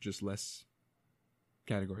just less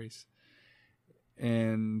categories.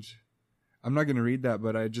 And I'm not going to read that,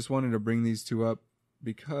 but I just wanted to bring these two up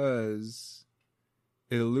because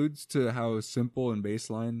it alludes to how simple and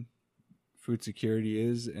baseline food security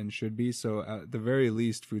is and should be. So at the very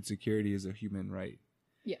least, food security is a human right.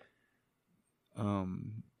 Yeah.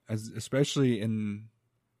 Especially in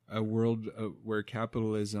a world where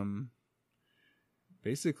capitalism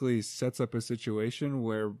basically sets up a situation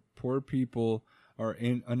where poor people are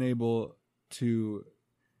unable to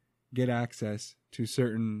get access to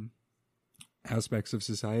certain aspects of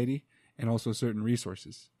society and also certain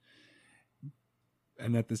resources.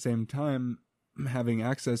 And at the same time, having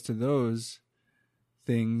access to those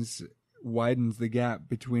things widens the gap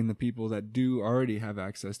between the people that do already have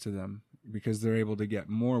access to them, because they're able to get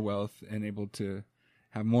more wealth and able to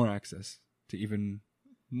have more access to even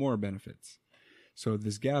more benefits. So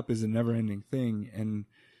this gap is a never-ending thing, and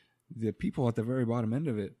the people at the very bottom end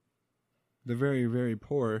of it, the very, very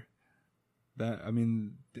poor,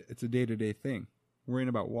 it's a day-to-day thing, worrying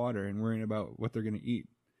about water and worrying about what they're going to eat.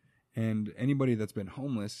 And anybody that's been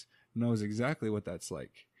homeless knows exactly what that's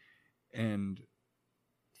like. And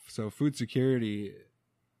so food security,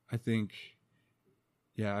 I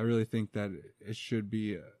really think that it should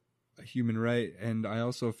be a human right. And I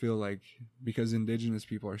also feel like because indigenous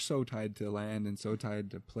people are so tied to land and so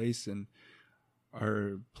tied to place and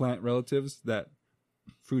our plant relatives, that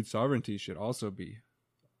food sovereignty should also be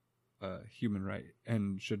a human right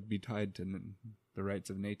and should be tied to the rights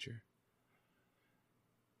of nature.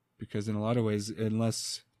 Because in a lot of ways,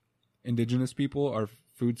 unless indigenous people are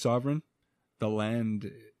food sovereign, the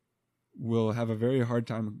land will have a very hard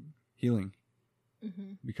time healing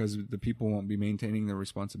because the people won't be maintaining their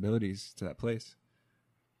responsibilities to that place.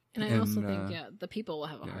 And I also think, the people will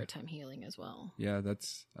have a hard time healing as well. Yeah,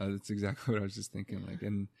 that's exactly what I was just thinking. Like,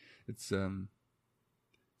 and it's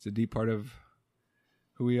a deep part of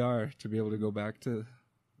who we are to be able to go back to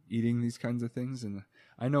eating these kinds of things. And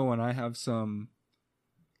I know when I have some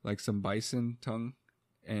bison tongue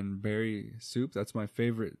and berry soup, that's my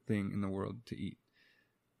favorite thing in the world to eat.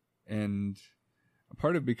 And a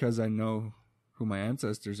part of because I know who my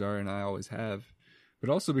ancestors are, and I always have, but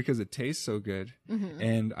also because it tastes so good.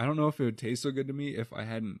 And I don't know if it would taste so good to me if I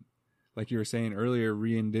hadn't, like you were saying earlier,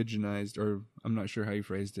 re-indigenized, or I'm not sure how you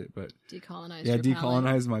phrased it, but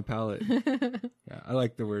decolonized my palate. Yeah, I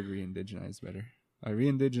like the word re-indigenized better. I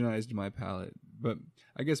re-indigenized my palate, but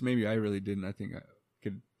I guess maybe I really didn't. I think I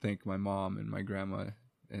could thank my mom and my grandma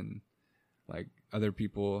and like other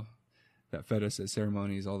people that fed us at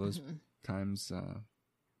ceremonies all those times,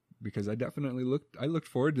 because I definitely looked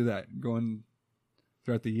forward to that going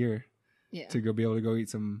throughout the year to go be able to go eat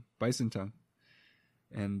some bison tongue.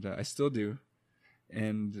 And I still do.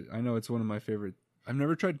 And I know it's one of my favorite. I've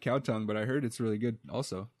never tried cow tongue, but I heard it's really good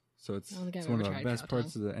also. So it's one of the best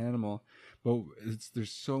parts of the animal. But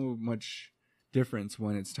there's so much difference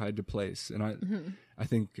when it's tied to place. And I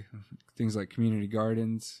think things like community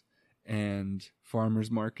gardens and farmers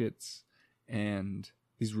markets and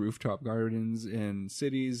these rooftop gardens in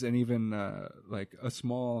cities, and even like a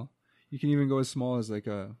small, you can even go as small as like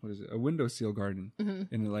a windowsill garden.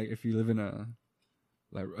 And like if you live in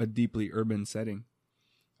a deeply urban setting.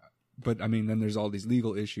 But I mean, then there's all these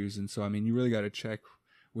legal issues. And so, I mean, you really got to check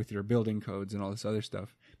with your building codes and all this other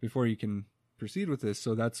stuff before you can proceed with this.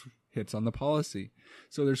 So that's hits on the policy.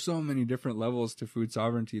 So there's so many different levels to food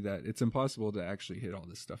sovereignty that it's impossible to actually hit all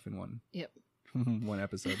this stuff in one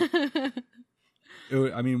episode.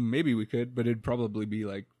 I mean, maybe we could, but it'd probably be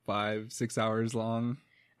like 5-6 hours long.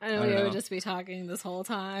 I know we would just be talking this whole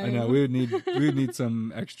time. I know we would need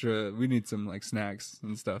some extra. We need some like snacks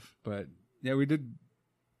and stuff. But yeah, we did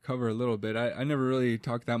cover a little bit. I never really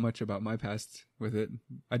talked that much about my past with it.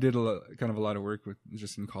 I did a lot of work with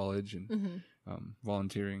just in college and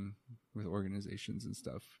volunteering with organizations and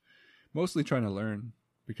stuff. Mostly trying to learn,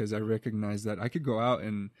 because I recognized that I could go out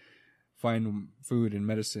and find food and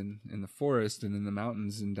medicine in the forest and in the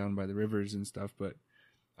mountains and down by the rivers and stuff, but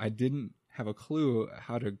I didn't have a clue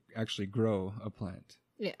how to actually grow a plant.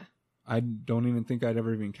 Yeah. I don't even think I'd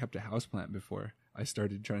ever even kept a house plant before I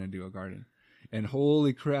started trying to do a garden. And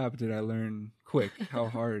holy crap, did I learn quick how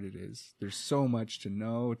hard it is. There's so much to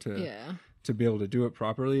know to be able to do it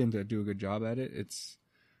properly and to do a good job at it. It's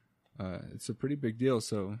a pretty big deal.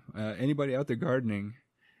 So anybody out there gardening,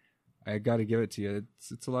 I got to give it to you.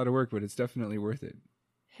 It's a lot of work, but it's definitely worth it.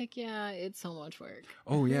 Heck yeah, it's so much work.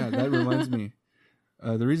 Oh yeah, that reminds me.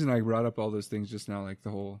 The reason I brought up all those things just now, like the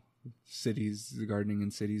whole cities, the gardening in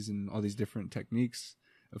cities, and all these different techniques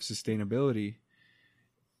of sustainability,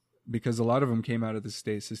 because a lot of them came out of the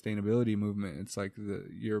state sustainability movement. It's like the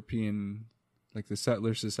European, like the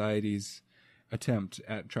settler society's attempt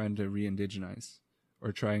at trying to re-indigenize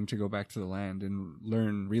or trying to go back to the land and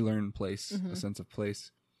relearn place, a sense of place.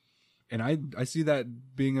 And I see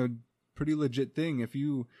that being a pretty legit thing. If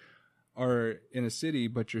you are in a city,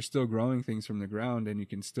 but you're still growing things from the ground and you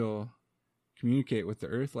can still communicate with the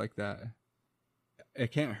earth like that,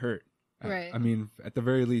 it can't hurt. Right. I mean, at the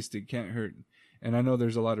very least, it can't hurt. And I know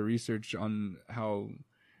there's a lot of research on how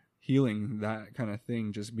healing that kind of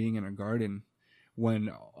thing, just being in a garden when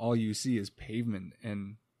all you see is pavement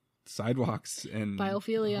and sidewalks and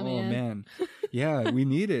biophilia, man. Yeah, we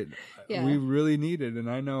need it. Yeah. We really need it. And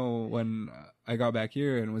I know when I got back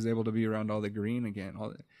here and was able to be around all the green again,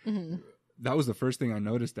 that was the first thing I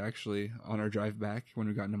noticed actually on our drive back when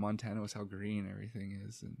we got into Montana, was how green everything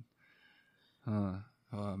is. And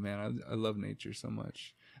oh man, I love nature so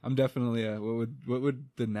much. I'm definitely what would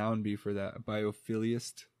the noun be for that?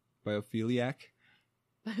 Biophiliac?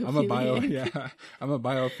 I'm a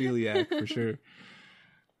biophiliac for sure.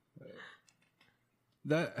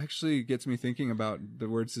 That actually gets me thinking about the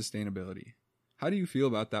word sustainability. How do you feel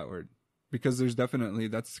about that word? Because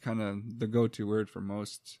that's kind of the go-to word for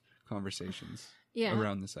most conversations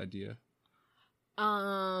around this idea.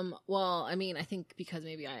 Well, I mean, I think because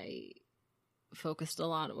maybe I focused a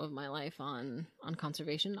lot of my life on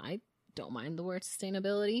conservation, I don't mind the word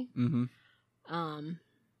sustainability.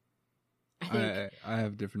 I think I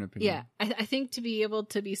have different opinions. Yeah, I think to be able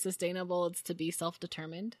to be sustainable, it's to be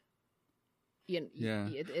self-determined.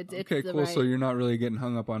 It's okay, cool. So you're not really getting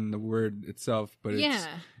hung up on the word itself, but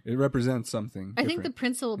it represents something. I think the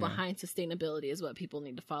principle behind sustainability is what people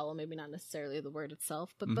need to follow. Maybe not necessarily the word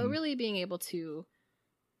itself, but really being able to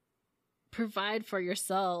provide for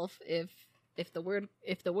yourself if the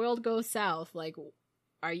world goes south, like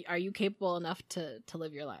are you capable enough to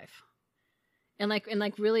live your life, and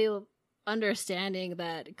really understanding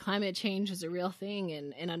that climate change is a real thing,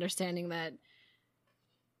 and understanding that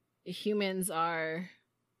humans are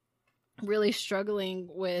really struggling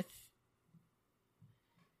with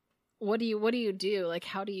what do you do? Like,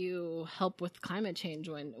 how do you help with climate change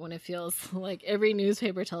when it feels like every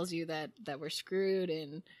newspaper tells you that we're screwed,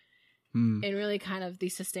 and really kind of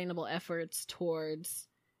these sustainable efforts towards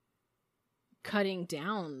cutting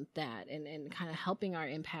down that and kind of helping our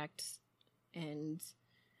impact. And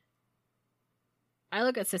I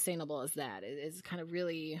look at sustainable as that. It is kind of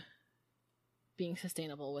really being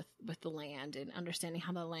sustainable with the land and understanding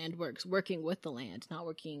how the land works, working with the land,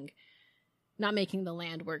 not making the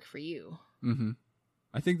land work for you. Mm-hmm.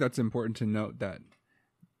 I think that's important to note, that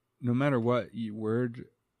no matter what word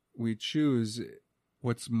we choose,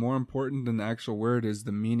 what's more important than the actual word is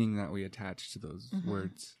the meaning that we attach to those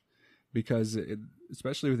words. Because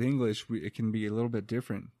especially with English, it can be a little bit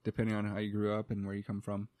different depending on how you grew up and where you come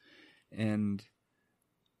from. And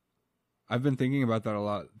I've been thinking about that a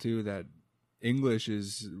lot too, that English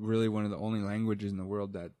is really one of the only languages in the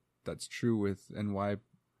world that's true with, and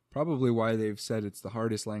probably why they've said it's the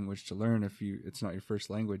hardest language to learn if it's not your first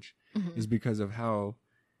language, is because of how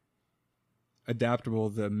adaptable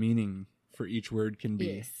the meaning for each word can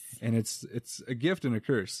be. Yes. And it's a gift and a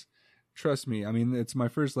curse. Trust me. I mean, it's my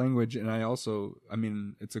first language, and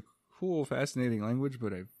it's a cool, fascinating language,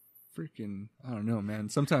 but I don't know, man.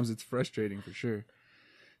 Sometimes it's frustrating for sure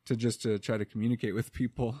to try to communicate with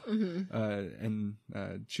people and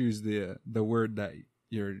choose the word that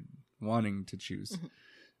you're wanting to choose.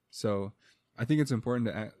 So I think it's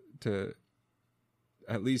important to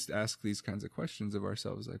at least ask these kinds of questions of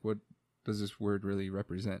ourselves, like, what does this word really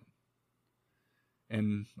represent?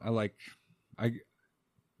 And I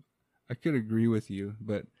could agree with you,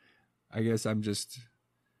 but I guess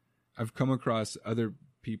I've come across other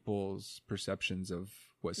people's perceptions of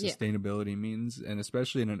what sustainability means, and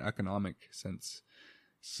especially in an economic sense,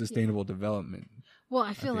 sustainable development. Well,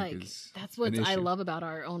 I feel like that's what I love about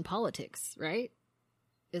our own politics, right?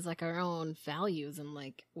 Is like our own values, and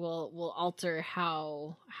like we'll alter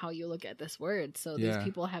how you look at this word. So these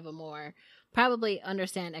people have probably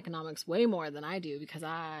understand economics way more than I do, because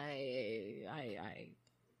I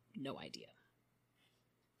no idea.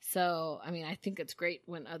 So, I mean, I think it's great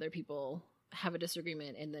when other people have a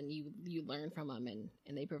disagreement and then you learn from them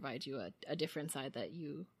and they provide you a different side that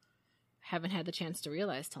you haven't had the chance to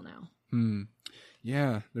realize till now.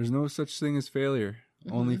 Yeah, there's no such thing as failure,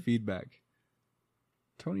 only feedback.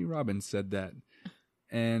 Tony Robbins said that,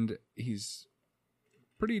 and he's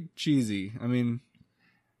pretty cheesy. I mean,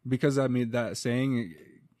 because that saying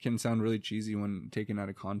can sound really cheesy when taken out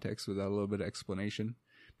of context without a little bit of explanation,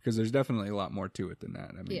 because there's definitely a lot more to it than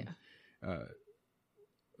that. I mean,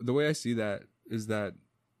 the way I see that is that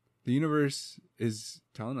the universe is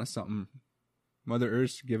telling us something. Mother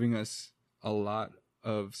Earth's giving us a lot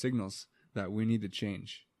of signals that we need to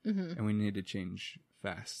change, and we need to change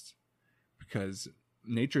fast, because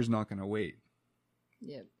nature's not going to wait.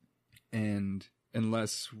 Yep. And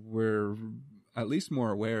unless we're at least more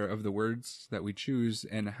aware of the words that we choose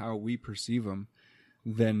and how we perceive them,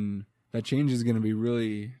 then that change is going to be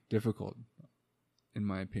really difficult, in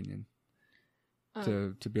my opinion,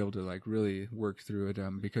 to be able to like really work through it.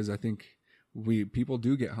 Because I think people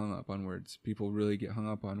do get hung up on words. People really get hung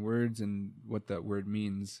up on words and what that word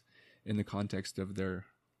means in the context of their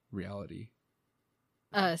reality.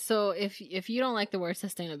 So if you don't like the word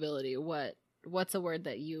sustainability, what's a word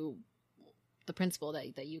that the principle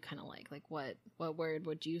that you kind of like? Like what word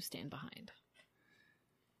would you stand behind?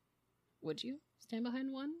 Would you stand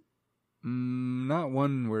behind one? Not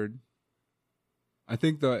one word. I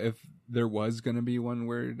think if there was going to be one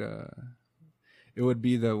word, it would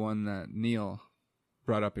be the one that Neil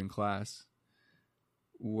brought up in class,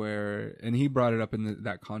 and he brought it up in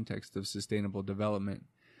that context of sustainable development,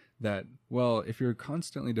 that, well, if you're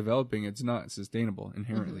constantly developing, it's not sustainable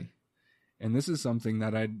inherently. And this is something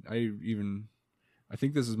that I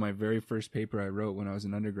think this is my very first paper I wrote when I was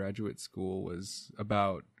in undergraduate school, was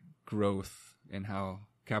about growth and how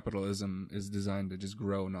capitalism is designed to just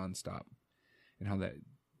grow nonstop, and how that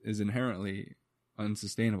is inherently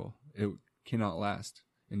unsustainable. It cannot last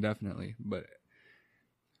indefinitely. But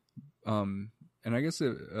and I guess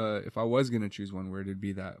if I was going to choose one word, it'd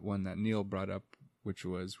be that one that Neil brought up, which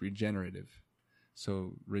was regenerative.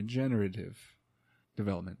 So regenerative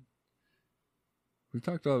development. We've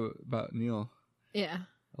talked about Neil a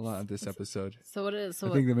lot this episode. So what is? I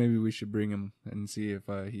think that maybe we should bring him and see if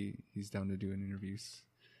he's down to do an interviews.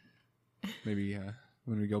 Maybe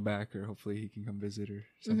when we go back, or hopefully he can come visit or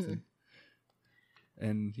something. Mm-hmm.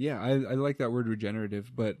 And yeah, I like that word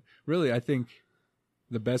regenerative, but really I think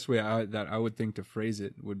the best way that I would think to phrase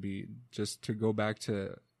it would be just to go back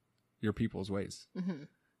to your people's ways. Mm-hmm.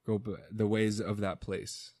 The ways of that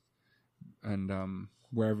place. And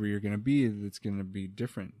wherever you're going to be, it's going to be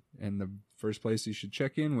different. And the first place you should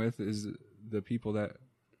check in with is the people that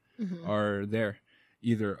mm-hmm. are there,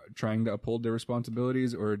 either trying to uphold their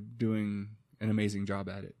responsibilities or doing an amazing job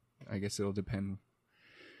at it. I guess it'll depend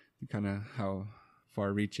kind of how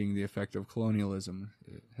far-reaching the effect of colonialism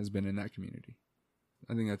has been in that community.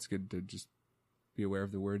 I think that's good to just be aware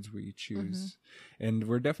of the words we choose. Mm-hmm. And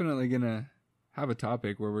we're definitely going to have a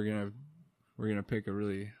topic where we're going to pick a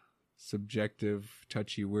really subjective,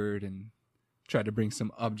 touchy word and try to bring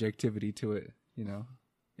some objectivity to it,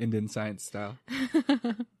 Indian science style.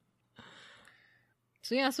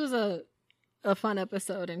 So yeah, this was a fun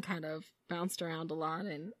episode and kind of bounced around a lot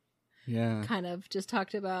and kind of just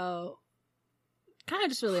talked about kind of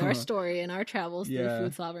just really our story and our travels through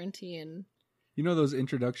food sovereignty. And those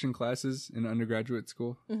introduction classes in undergraduate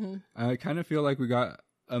school? Mm-hmm. I kind of feel like we got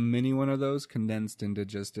a mini one of those condensed into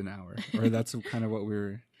just an hour, or that's kind of what we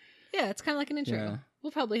were. Yeah, it's kind of like an intro. Yeah.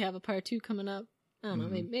 We'll probably have a part 2 coming up. I don't know,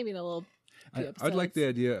 maybe in a little few episodes. I'd like the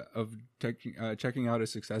idea of checking out a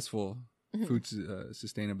successful mm-hmm. food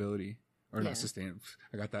sustainability, or not sustainable.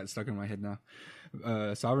 I got that stuck in my head now.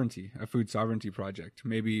 A food sovereignty project.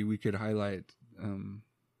 Maybe we could highlight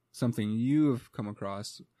something you've come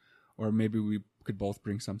across, or maybe we could both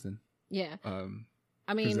bring something. Yeah.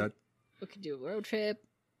 I mean, we could do a road trip.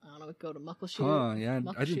 I don't know, we could go to Muckleshoot. Yeah,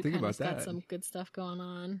 I didn't think about that. Got some good stuff going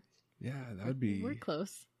on. Yeah, that would be... We're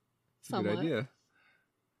close. It's a good idea.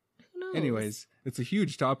 Who knows? Anyways, it's a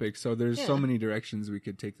huge topic, so there's so many directions we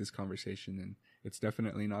could take this conversation, and it's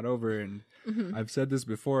definitely not over. And mm-hmm. I've said this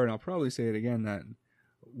before, and I'll probably say it again, that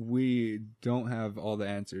we don't have all the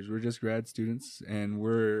answers. We're just grad students, and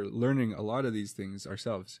we're learning a lot of these things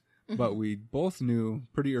ourselves. Mm-hmm. But we both knew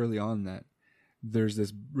pretty early on that there's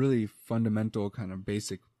this really fundamental kind of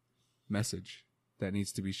basic message that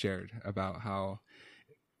needs to be shared about how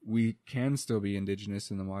we can still be indigenous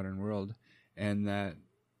in the modern world, and that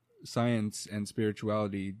science and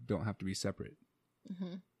spirituality don't have to be separate.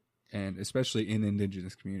 Mm-hmm. And especially in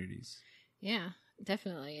indigenous communities. Yeah,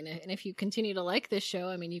 definitely. And if you continue to like this show,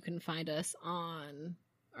 I mean, you can find us on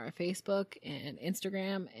our Facebook and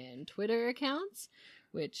Instagram and Twitter accounts,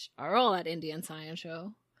 which are all at Indian Science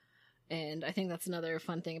Show. And I think that's another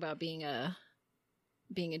fun thing about being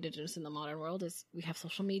indigenous in the modern world is we have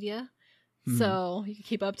social media. Mm-hmm. So you can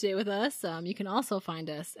keep up to date with us. You can also find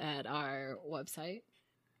us at our website.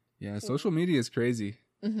 Yeah, social media is crazy.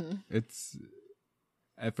 Mm-hmm. It's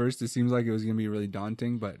at first it seems like it was going to be really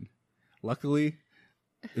daunting, but luckily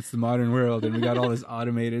it's the modern world and we got all this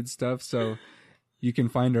automated stuff. So you can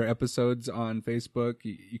find our episodes on Facebook.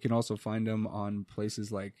 You can also find them on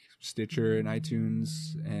places like Stitcher and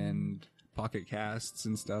iTunes and Pocket Casts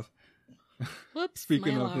and stuff. Whoops!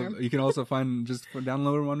 Speaking of, you can also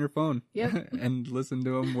download them on your phone. Yep. And listen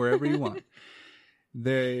to them wherever you want.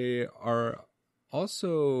 They are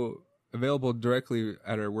also available directly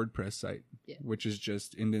at our WordPress site, which is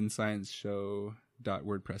just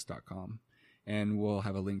indianscienceshow.wordpress.com. And we'll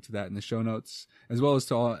have a link to that in the show notes, as well as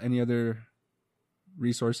to any other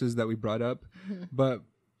resources that we brought up. Mm-hmm. But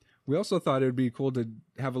we also thought it would be cool to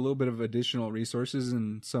have a little bit of additional resources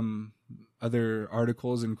and some other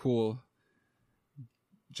articles and cool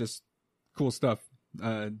stuff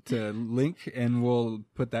to link, and we'll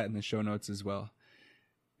put that in the show notes as well.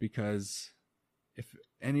 Because if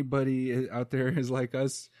anybody out there is like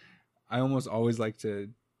us, I almost always like to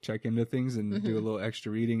check into things and mm-hmm. do a little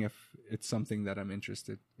extra reading if it's something that I'm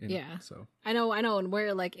interested in. Yeah. So I know. And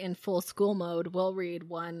we're like in full school mode. We'll read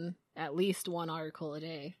at least one article a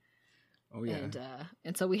day. Oh yeah.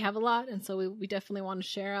 And so we have a lot, and so we definitely want to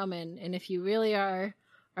share them. And if you really are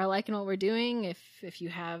liking what we're doing, if you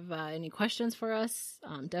have any questions for us,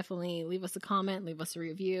 definitely leave us a comment, leave us a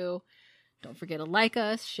review. Don't forget to like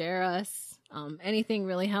us, share us. Anything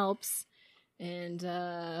really helps. And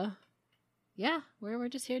we're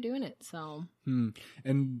just here doing it. So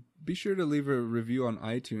and be sure to leave a review on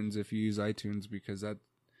iTunes if you use iTunes, because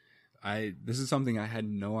this is something I had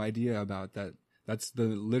no idea about. That's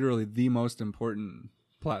literally the most important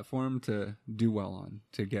platform to do well on,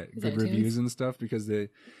 to get good reviews and stuff, because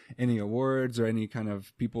any awards or any kind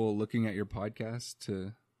of people looking at your podcast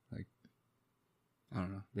to I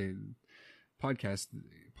don't know.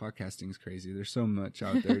 Podcasting is crazy. There's so much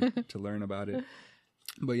out there to learn about it.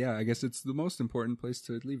 But yeah, I guess it's the most important place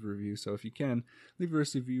to leave a review. So if you can, leave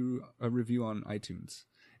a review on iTunes,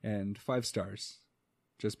 and 5 stars,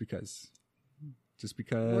 just because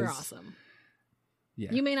we're awesome.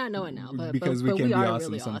 Yeah, you may not know it now, but we can be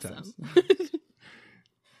awesome really sometimes. Awesome.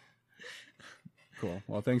 Cool.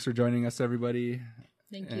 Well, thanks for joining us, everybody.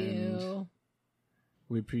 Thank you.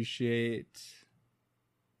 We appreciate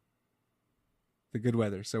the good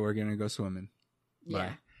weather, so we're gonna go swimming. Yeah.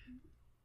 Bye.